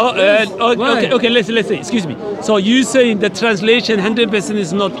 Okay, listen. Excuse me. So you saying the translation 100%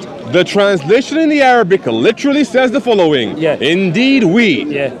 is not? The translation in the Arabic literally says the following. Yeah. Indeed, we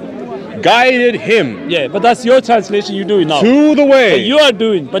guided him. Yeah, but that's your translation. You do it now. To the way. You are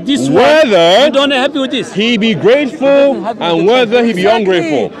doing, but this whether one, you don't happy with this. He be grateful and whether he be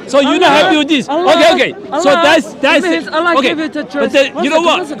ungrateful. So you're not happy with this. Okay. So that's okay. But then, you know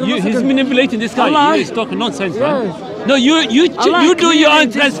what? He's manipulating this guy. He's talking nonsense, man. No, you do your own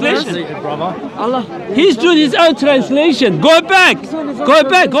translation. Allah. He's doing his own translation. Go back. I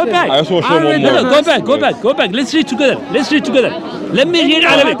just want to show one more. No, go back. Let's read together. Let me read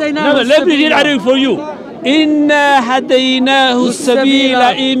Arabic. No, let me read Arabic for you. إنا هديناه السبيل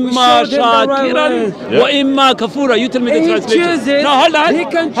إما شاكرا وإما كفورا. You tell me the translation. No, hold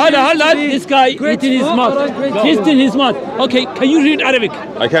on. This guy eating his mouth. He's in his mouth. Okay, can you read Arabic?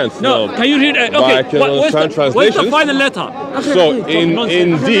 I can't. No. Can you read? But I can understand translation. What's the final letter? So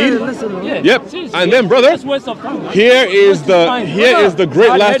indeed, yep. And then, brother, here is the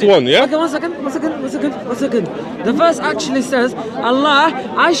great last one. Yeah. Okay, one second. The verse actually says, Allah,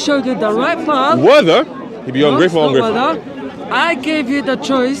 I showed you the right path. Whether he be ungrateful or ungrateful. I gave you the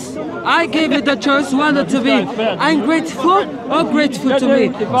choice. Whether to be ungrateful or grateful to me.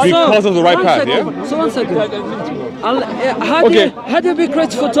 Because of the right path, yeah? So 1 second. How do you be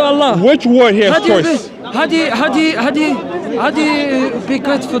grateful to Allah? Which word here is choice? How do you be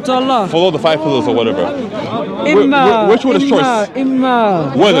grateful to Allah? Follow the 5 pillars or whatever. Which one is choice?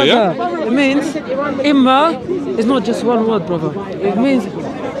 Imma. Whether, yeah? It means Imma is not just one word, brother. It means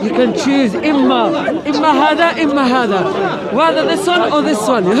you can choose Imma hada. Whether this one or this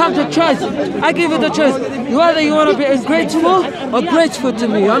one. You have the choice. I give you the choice. Whether you want to be ungrateful or grateful to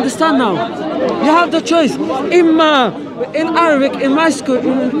me. You understand now? You have the choice. Imma. In Arabic, in my school,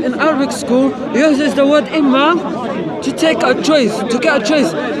 in Arabic school, uses the word Imma to take a choice, to get a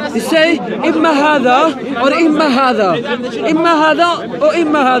choice. You say Imma hada or Imma hada. Imma hada or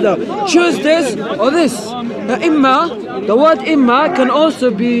Imma hada. Choose this or this. Imma, the word Imma can also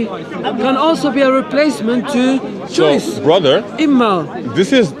be a replacement to choice. So, brother, Imma.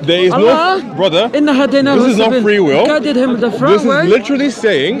 There is Allah, no, brother, this is not free will. Guided him the front this is literally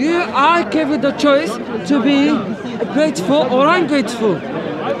saying, I gave you the choice to be grateful or ungrateful.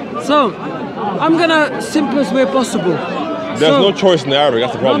 So, I'm gonna simplest way possible. There's no choice in Arabic,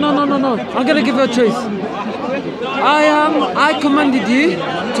 that's the problem. No. I'm gonna give you a choice. I commanded you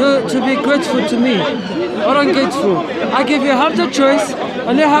to be grateful to me or ungrateful. I give you half the choice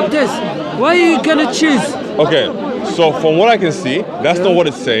and you have this. What are you gonna choose? Okay, so from what I can see, that's not what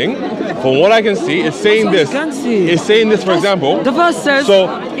it's saying. From what I can see, it's saying this. It's saying this, for example. The verse says,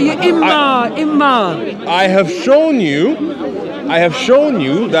 Imma. I have shown you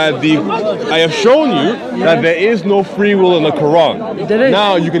that there is no free will in the Quran.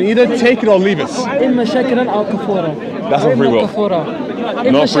 Now you can either take it or leave it. Imma shakiran or kafura. That's not free will.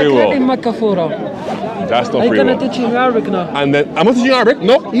 Imma No free will. Imma kafura. That's not Are you free gonna will. teach him Arabic now? And then I'm not teaching you Arabic.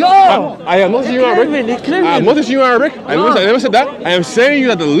 No. Yo! I am not teaching you Arabic. I'm not teaching you Arabic. I never said that. I am saying you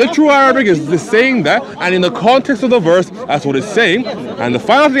that the literal Arabic is saying that, and in the context of the verse, that's what it's saying. And the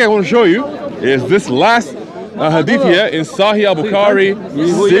final thing I want to show you is this last hadith here in Sahih al-Bukhari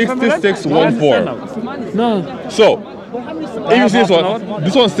 6614. No. So, if you see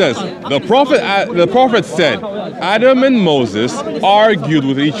this one says the prophet said, Adam and Moses argued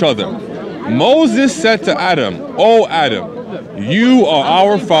with each other. Moses said to Adam, "O Adam, you are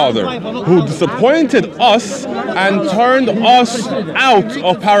our father, who disappointed us and turned us out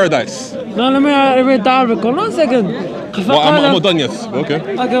of paradise." No, let me read the Arabic. Hold on a second. Well, I'm not done yet. Okay.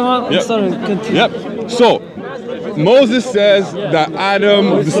 Okay, well, Yep. sorry, continue. Yep. So, Moses says that Adam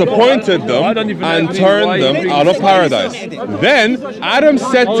disappointed them and turned them out of paradise. Then Adam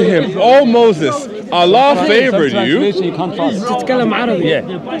said to him, "O Moses, Allah favored you." تتكلم عربي. Yeah,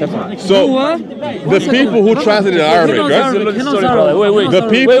 definitely. So, the people who translated Arabic, right? The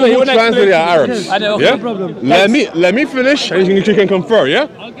people who translated are Arabs. Yeah? Let me finish and you can confer, yeah?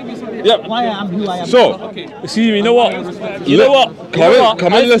 Yep. So, Excuse me, you know what? You know what?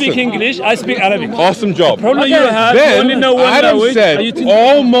 Come and I speak listen. English, I speak Arabic. Awesome job. Problem you have, you only Then know one Adam language. said, and you think-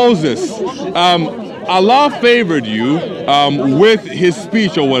 "Oh Moses, Allah favored you with his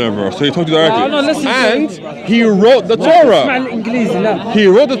speech or whatever." So he talked to you directly. No, listen to And he wrote the Torah. اسمع الإنجليزي لا. He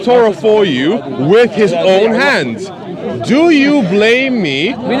wrote the Torah for you with his own hands. Do you blame me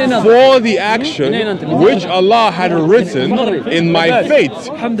for the action which Allah had written in my fate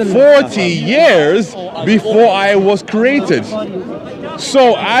 40 years before I was created?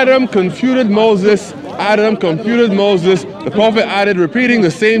 So Adam confuted Moses. The Prophet added, repeating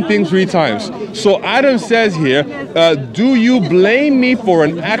the same thing 3 times. So Adam says here, do you blame me for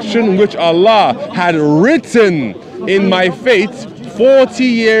an action which Allah had written in my fate 40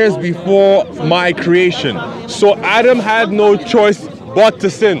 years before my creation? So Adam had no choice but to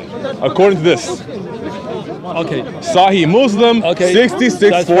sin, according to this. Okay. Sahih Muslim, Okay.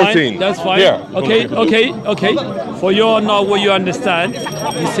 6614. That's fine. Here. Okay. For your now, what you understand,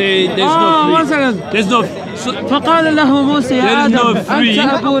 you say there's no one free. second. There's no. So, فقال له موسى يا There is آدم no free.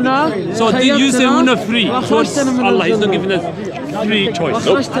 أنت أبونا so did you say we're not free towards وأخرجتنا من Allah? He's not الجنة giving us free choice.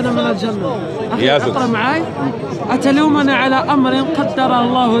 وأخرجتنا من الجنة. He hasn't. اقرأ معي. أتلومني على أمر قدر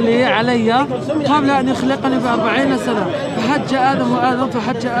الله لي علي قبل أن يخلقني ب40 سنة فحج آدم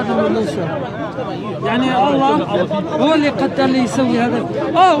فحج آدم موسى. يعني الله هو اللي قدر لي يسوي هذا.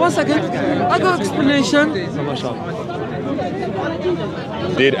 Oh, 1 second. I got explanation.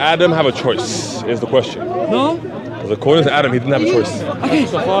 Did Adam have a choice? Is the question. No? Because according to Adam, he didn't have a choice. Okay.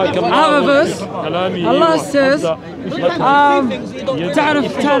 I have a verse. Allah says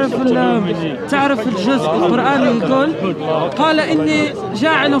تعرف الجزء القرآني يقول قال إني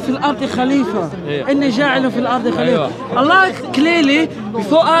جاعل في الأرض خليفة. إني جاعل في الأرض خليفة. Allah clearly,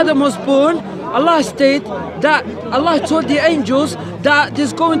 before Adam was born, Allah stated that Allah told the angels that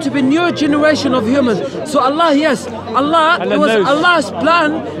there's going to be a new generation of humans. So Allah, yes, it was Allah's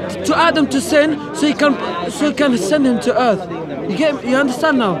plan to Adam to sin, so he can send him to earth. You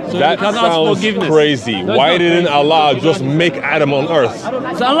understand now? That can ask sounds forgiveness. crazy. Why didn't Allah just make Adam on earth?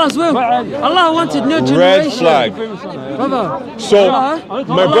 So Allah's will. Allah wanted new generation. Red flag. Brother. So,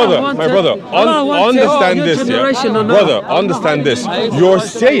 my brother, understand this, yeah? Brother, understand this. You're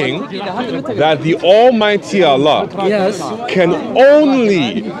saying that the Almighty Allah Yes. can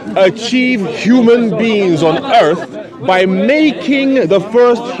only achieve human beings on earth by making the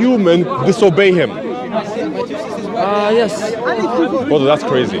first human disobey him. Yes. Brother, that's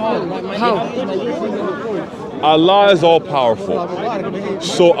crazy. How? Allah is all powerful.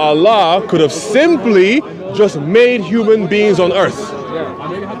 So Allah could have simply just made human beings on earth.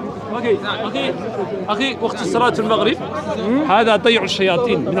 أخي وقت الصلاة المغرب هذا ضيع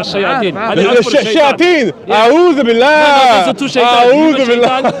الشياطين من الشياطين. هذا أكبر الشياطين أعوذ بالله أعوذ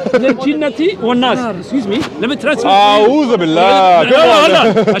بالله من الجنة والناس. Excuse me. Let me translate. أعوذ بالله.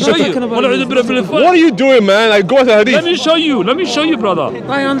 I'll show you. What are you doing, man? Like, go to the hadith. Let me show you, brother.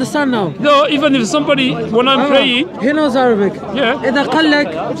 I understand now. No, even if somebody, when I'm praying, He knows Arabic. yeah. إذا قال لك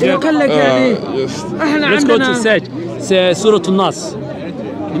يعني إحنا Let's go to عندنا. search. Surah An-Nas.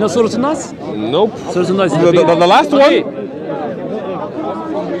 You know Surah An-Nas? Nope. Surah An-Nas. The last one?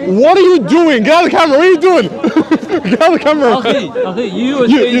 What are you doing? Get out of the camera. What are you doing? Get out of the camera.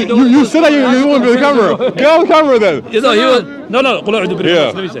 You said that you didn't want to be on the camera. Get out of the camera then. No. قل أعوذ برب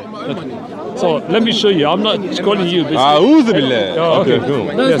الناس. Let me say. So let me show you. I'm not calling you. Basically. A'udhu billah. Oh, Okay, okay. cool.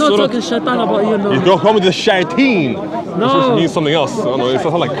 No, Yeah, it's not Surah- talking shaitan about you, no. You don't call me the shaiteen. No. It means something else. I don't know. It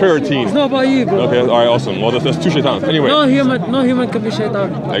sounds like It's curtain. not about you, bro. Okay, all right, awesome. Well, there's two shaitans. Anyway, No human can be shaitan.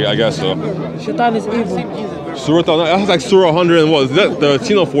 I guess so. Shaitan is evil. Surah, that's like Surah 100 and what? Is that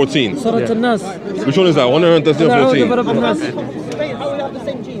 13 or 14? Surah An-Nas. Which one is that? 113 or 14?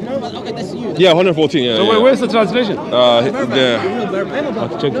 Yeah, 114. Yeah. So yeah. where's the translation? There. I'll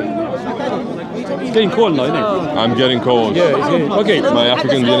check it. It's getting cold now, isn't it? I'm getting cold. Yeah, it's getting. Okay. My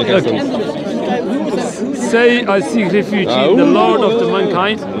African DNA accent. Say I seek refuge in the Lord of the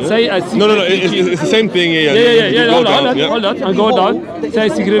mankind. Say I seek No, refuge. it's the same thing. Yeah. Yeah. Go Hold down, on, yeah. hold on. I'll go down. Say I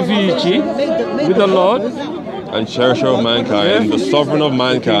seek refuge with the Lord. And cherisher of mankind, the sovereign of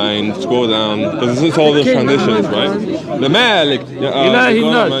mankind. Scroll down. Because this is all those transitions, right? The Malik. Ilahi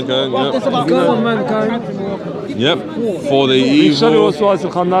God of Nas. mankind, yeah. God of mankind. Yep. For the شر evil. الوسواس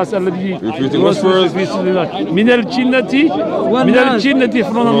الخناس الذي Refuting يوسوس whispers. في صدور الناس من الجنة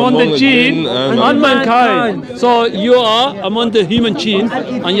from among the jinn and mankind. So you are among the human jinn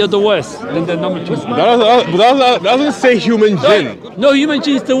and you're the worst than the number two. That doesn't say human jinn. No, human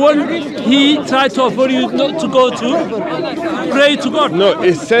jinn is the one he tried to avoid you not to go to pray to God. No,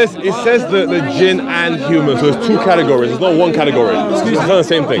 it says the jinn and human, so it's two categories. It's not one category. It's not the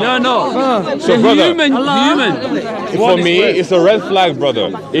same thing. No. So, the brother, human. For me, it's a red flag,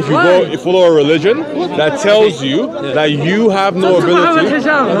 brother. If you you follow a religion that tells you that you have no ability.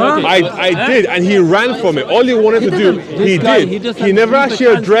 I did, and he ran from it. All he wanted to do, he did. He never actually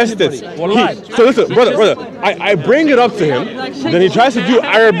addressed it. So listen, brother, I bring it up to him. Then he tries to do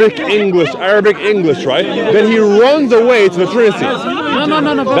Arabic English, right? Then he runs away to the Trinity.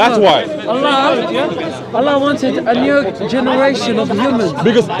 No. That's why. Allah wanted a new generation of humans.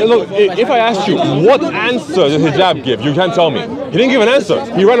 Because look, if I asked you what answer did hijab give, you can't tell me. He didn't give an answer.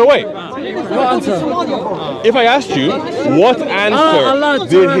 He ran away. What answer? If I asked you what answer Allah,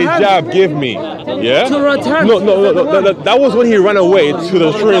 did hijab give me, yeah? No. That was when he ran away to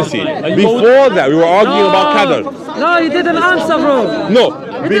the Trinity. Before that, we were arguing about Qadr. No, you didn't answer, bro.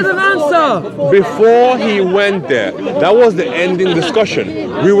 No. You didn't answer. Before he went there, that was the ending discussion.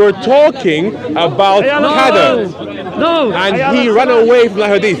 We were talking about Qadr. No. And he ran away from the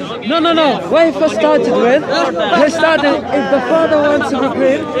hadith. No. What he first started with, he started, if the father wants to be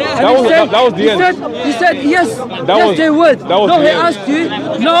great, That was the end. He said yes, they would. That was he the end. asked you,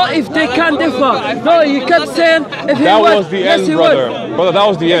 no, if they can differ. No, you kept saying, if he That would, was the yes, end, he brother. would. Brother, that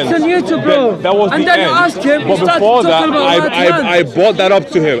was the end. It's on YouTube, bro. That was and the then end. you asked him, But you started before that, talking about right hand. I brought that up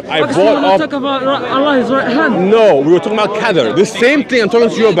to him. I Okay, so brought you want to up. talk about Allah's right hand. No, we were talking about Qadr. The same thing I'm talking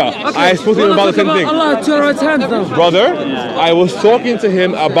to you about. I spoke to him about the same thing. Allah to your right hand now. Brother, I was talking to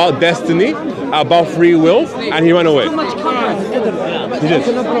him about destiny, about free will, and he ran away.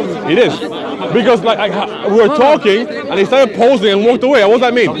 He did. Because we were talking, and he started posing and walked away. What does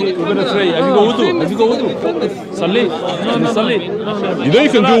that mean? We're going to pray. Have you got wudu? Salli. You know you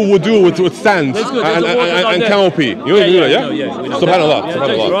can do wudu with sand and canopy. You know you can do that, yeah? Subhanallah.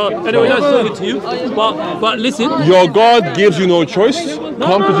 Anyway, that's talking to you. But listen. Your God gives you no choice.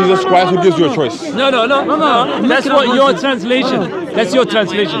 Come to Jesus Christ who gives you a choice. No. That's what your translation. That's your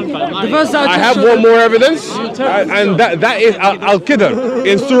translation. I have one more evidence, and that is Al-Qadr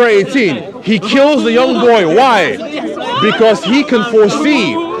in Surah 18. He kills the young boy. Why? Because he can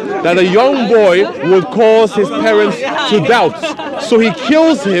foresee that a young boy would cause his parents to doubt. So he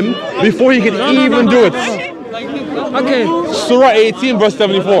kills him before he can even do it. Okay. Surah 18 verse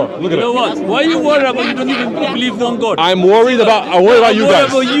 74. Look at You know it. what? Why are you worried about you don't even believe one God? I'm worried about you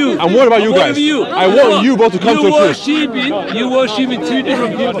guys. I'm worried about you guys. I want you both to come to the truth. You worshiping two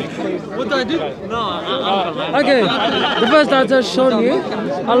different people. What do I do? Okay, the verse that I just shown you,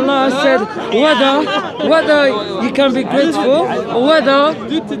 Allah said whether you can be grateful or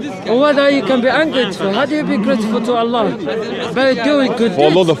whether you can be ungrateful. How do you be grateful to Allah? By doing good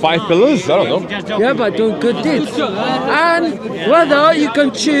Follow deeds. the 5 pillars? I don't know. Yeah, by doing good deeds. And whether you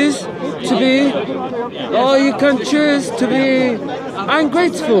can choose to be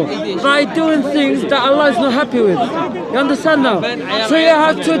ungrateful by doing things that Allah is not happy with. You understand now? So you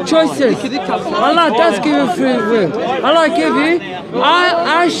have two choices. Allah does give you free will. Allah give you,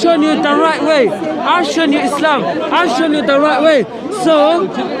 I've shown you the right way. I've shown you Islam. I've shown you the right way. So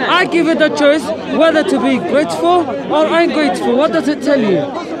I give you the choice whether to be grateful or ungrateful. What does it tell you?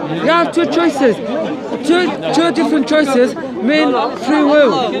 You have two choices. Two different choices mean free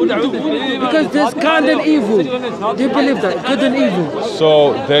will. Because there's good and evil. Do you believe that? Good and evil.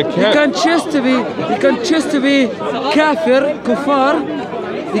 So there You can choose to be kafir, kuffar,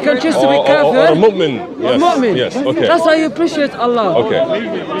 You can choose to be Or kafir. a mu'min. Yes. Mu'min. Yes. Okay. That's how you appreciate Allah. Okay.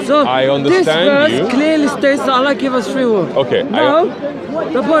 So I this understand verse you. clearly states that Allah gave us free will. Okay, Now,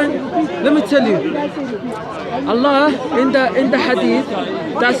 the point, let me tell you. Allah in the hadith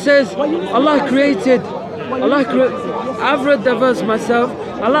that says Allah created. I've read the verse myself.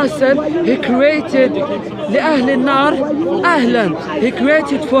 Allah said He created لأهل النار أهلا. He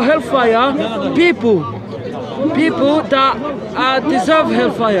created for hellfire people that deserve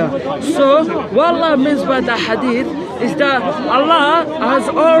hellfire. So what Allah means by the hadith is that Allah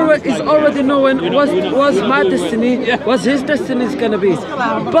is already knowing what my destiny, what His destiny is gonna be.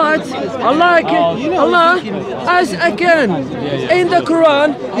 But Allah as again in the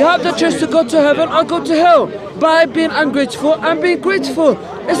Quran, you have the choice to go to heaven or go to hell by being ungrateful and being grateful.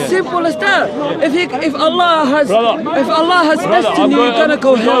 It's simple as that. If Allah has destiny, you're gonna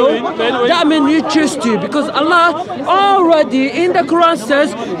go hell. That means you choose to, because Allah already in the Quran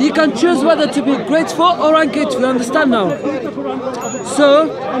says you can choose whether to be grateful or ungrateful. You understand now?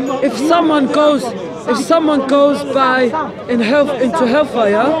 So if someone goes by into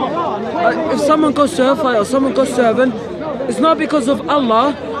hellfire, if someone goes to hellfire or someone goes to heaven, it's not because of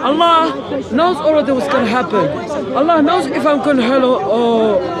Allah. Allah knows already what's going to happen. Allah knows if I'm going to hell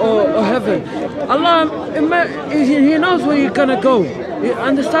or heaven. Allah, He knows where you're going to go. You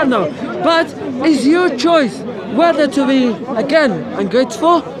understand now? But it's your choice whether to be, again,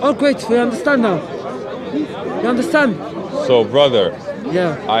 ungrateful or grateful. You understand now? You understand? So, brother,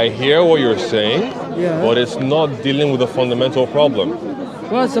 Yeah. I hear what you're saying, Yeah. but it's not dealing with the fundamental problem.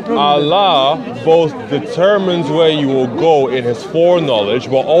 What's the problem? Allah both determines where you will go in His foreknowledge,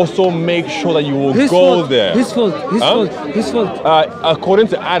 but also make sure that you will go there. His fault. His fault. According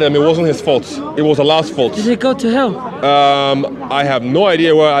to Adam, it wasn't his fault. It was Allah's fault. Did he go to hell? I have no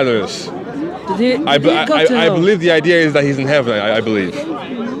idea where Adam is. Did he go to I hell? believe the idea is that he's in heaven. I believe.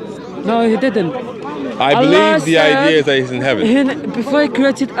 No, he didn't. I Allah believe the said idea is that he's in heaven. Before He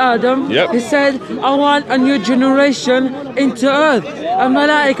created Adam, Yep. He said, I want a new generation into earth. And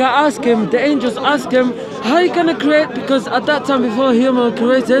Malaika asked Him, the angels asked Him, how are you going to create? Because at that time, before human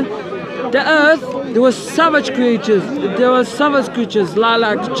created, the earth, there were savage creatures. There were savage creatures,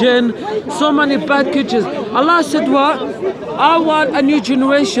 like jinn, so many bad creatures. Allah said what? I want a new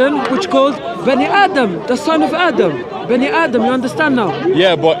generation, which called Bani Adam, the son of Adam. Bani Adam, you understand now?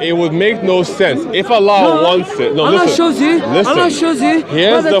 Yeah, but it would make no sense. If Allah wants it... No, Allah listen. shows you. Listen. Allah shows you.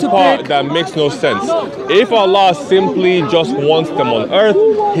 Here's whether the to part pick. that makes no sense. If Allah simply just wants them on earth,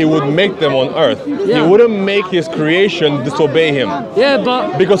 He would make them on earth. Yeah. He wouldn't make His creation disobey Him. Yeah,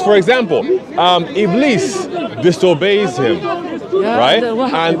 but Because, for example, Iblis disobeys Him, yeah, right? then what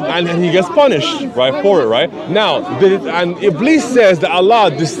happened? And he gets punished, right, for it, right? Now, and Iblis says that Allah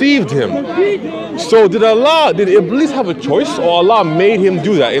deceived him. So did Iblis have a choice, or Allah made him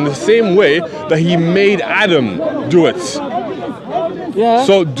do that in the same way that He made Adam do it? Yeah.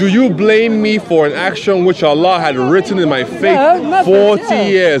 So do you blame me for an action which Allah had written in my fate Yeah, nothing, 40 yeah.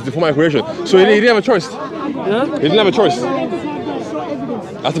 years before my creation? So he didn't have a choice. Yeah. He didn't have a choice.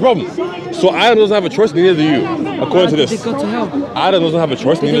 That's the problem. So Adam doesn't have a choice, neither do you, according to Did this. he go to hell? Adam doesn't have a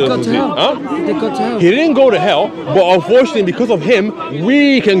choice, Did he neither go does to he. hell? Huh? Did he go to hell? He didn't go to hell, but unfortunately, because of him,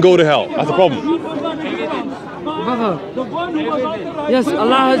 we can go to hell. That's the problem. Brother. Yes,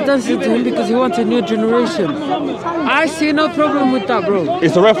 Allah has done this to him because He wants a new generation. I see no problem with that, bro.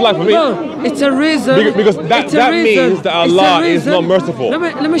 It's a red flag for me. No, it's a reason. Because It's a that reason. means that It's a Allah is reason. not merciful.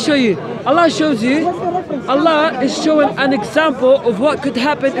 Let me show you. Allah shows you. Allah is showing an example of what could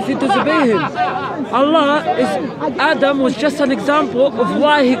happen if you disobey Him. Adam was just an example of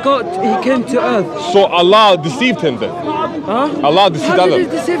why he came to earth. So Allah deceived him then. Huh? Allah deceived How did He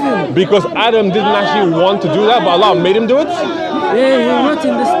Adam. deceive him? Because Adam didn't actually want to do that, but Allah made him do it. Yeah, he's not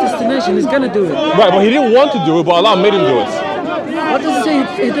in this destination. He's gonna do it. Right, but he didn't want to do it, but Allah made him do it. What does it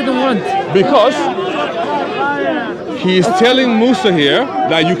say he didn't want? Because he's telling Musa here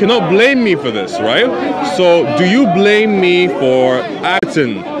that you cannot blame me for this, right? So do you blame me for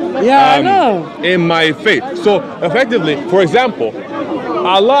acting Yeah, I know. in my faith? So effectively, for example,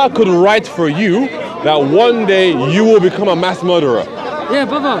 Allah could write for you that one day you will become a mass murderer. Yeah,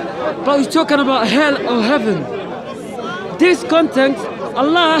 but he's talking about hell or heaven. This context,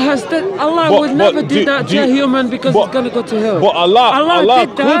 Allah would never do that to a human because he's gonna go to hell. But Allah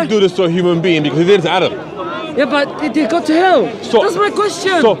did that. could do this to a human being because He did it to Adam. Yeah, but did he go to hell? So- That's my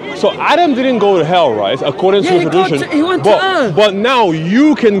question. So Adam didn't go to hell, right? According Yeah, to he tradition. he went to earth. But now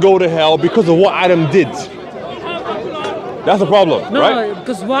you can go to hell because of what Adam did. That's the problem, no, right?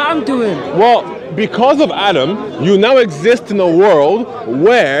 because what I'm doing. Well, because of Adam, you now exist in a world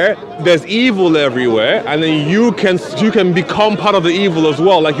where there's evil everywhere, and then you can become part of the evil as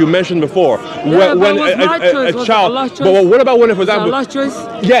well, like you mentioned before. Yeah, when but was my choice? Was it child, Allah's choice? but what about when, for Is that example, Allah's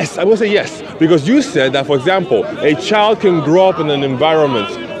choice? yes, I will say yes, because you said that, for example, a child can grow up in an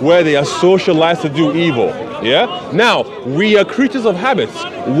environment where they are socialized to do evil. Yeah. Now we are creatures of habits.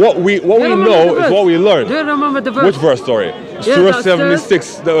 What we know is what we learn. Do you remember the verse? Which verse? Sorry, Yeah, Surah that 76,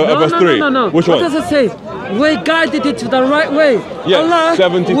 says- verse 3. No. Which What one? does it say? We guided it to the right way. Yeah, Allah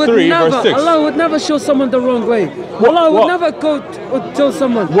 73 would never, verse 6. Allah would never show someone the wrong way. Allah would what? never go tell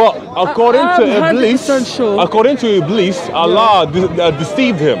someone. Well, according to I'm Iblis, 100% sure. according to Iblis, Allah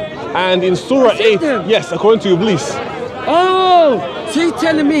deceived him, and in Surah 8, Deceived him? yes, according to Iblis. Oh, so you're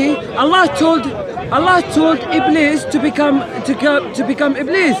telling me Allah told Iblis to become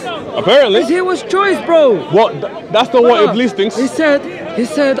Iblis? Apparently, Because he was choice, bro. what? That's not what Iblis thinks. He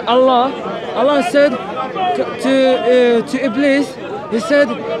said Allah said to Iblis, he said,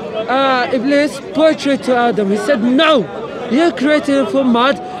 Iblis, portrait to Adam. He said, no, you're creating him from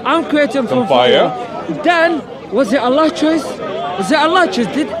mud, I'm creating him from fire. Then, was it Allah's choice? Was it Allah's choice?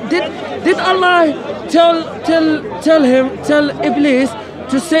 Did Allah tell Iblis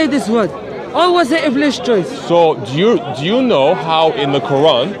to say this word? Or was it Iblis' choice? So do you know how in the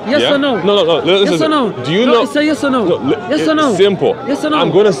Quran? Yes yeah? or no? No. Listen, Yes or no? Do you No, know? it's a yes or no. Yes or no? Simple. Yes or no?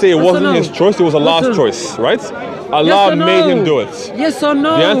 I'm going to say it Yes or wasn't no? his choice. It was Allah's Listen. choice, right? Yes Allah or no? made him do it. Yes or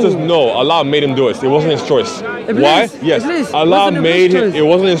no? The answer is no. Allah made him do it. It wasn't his choice. Iblis. Why? Yes. Iblis. Allah Wasn't Iblis' made him. choice. It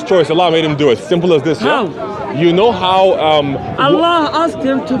wasn't his choice. Allah made him do it. Simple as this. How? Yeah? You know how? Allah asked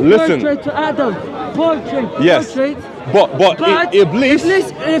him to Listen. portrait to Adam. Portrait. Yes. Portrait. But Iblis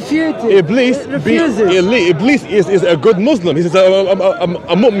refuted. Iblis is a good Muslim. He's a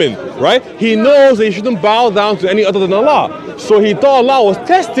mu'min, right? He knows that he shouldn't bow down to any other than Allah. So he thought Allah was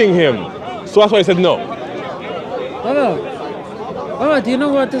testing him. So that's why he said no. Baba, do you know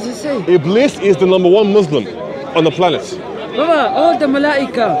what does it say? Iblis is the #1 Muslim on the planet. Baba, all the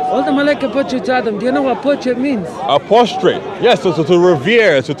malaika portrait to Adam. Do you know what portrait means? A prostrate. Yes, so to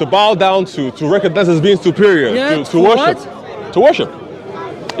revere, to bow down to recognize as being superior, Yeah, to for worship. what? To worship.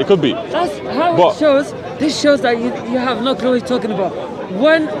 It could be. That's how But- it shows. This shows that you have no clue what you're talking about.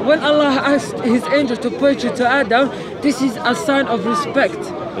 When Allah asked his angels to portrait to Adam, this is a sign of respect.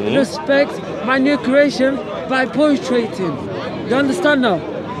 Mm-hmm. Respect my new creation by portraiting. You understand now?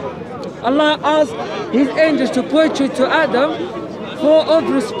 Allah asked his angels to portrait to Adam for of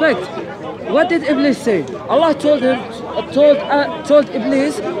respect. What did Iblis say? Allah told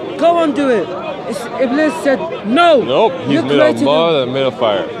Iblis, go and do it. Iblis said, no. Nope, he's You made of created mud him. and made of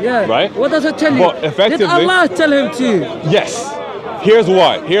fire. Yeah. Right? What does it tell you? But effectively- Did Allah tell him to? Yes. Here's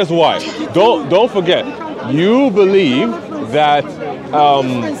why. Don't forget. You believe that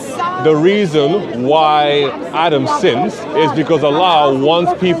the reason why Adam sins is because Allah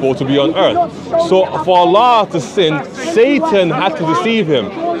wants people to be on earth. So for Allah to sin, Satan had to deceive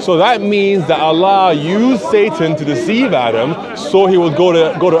him. So that means that Allah used Satan to deceive Adam so he would go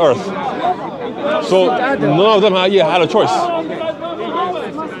to earth. So none of them had a choice.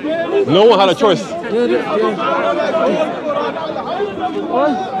 No one had a choice.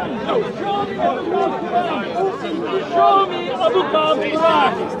 Show me Abu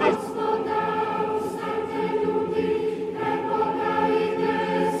Bakr.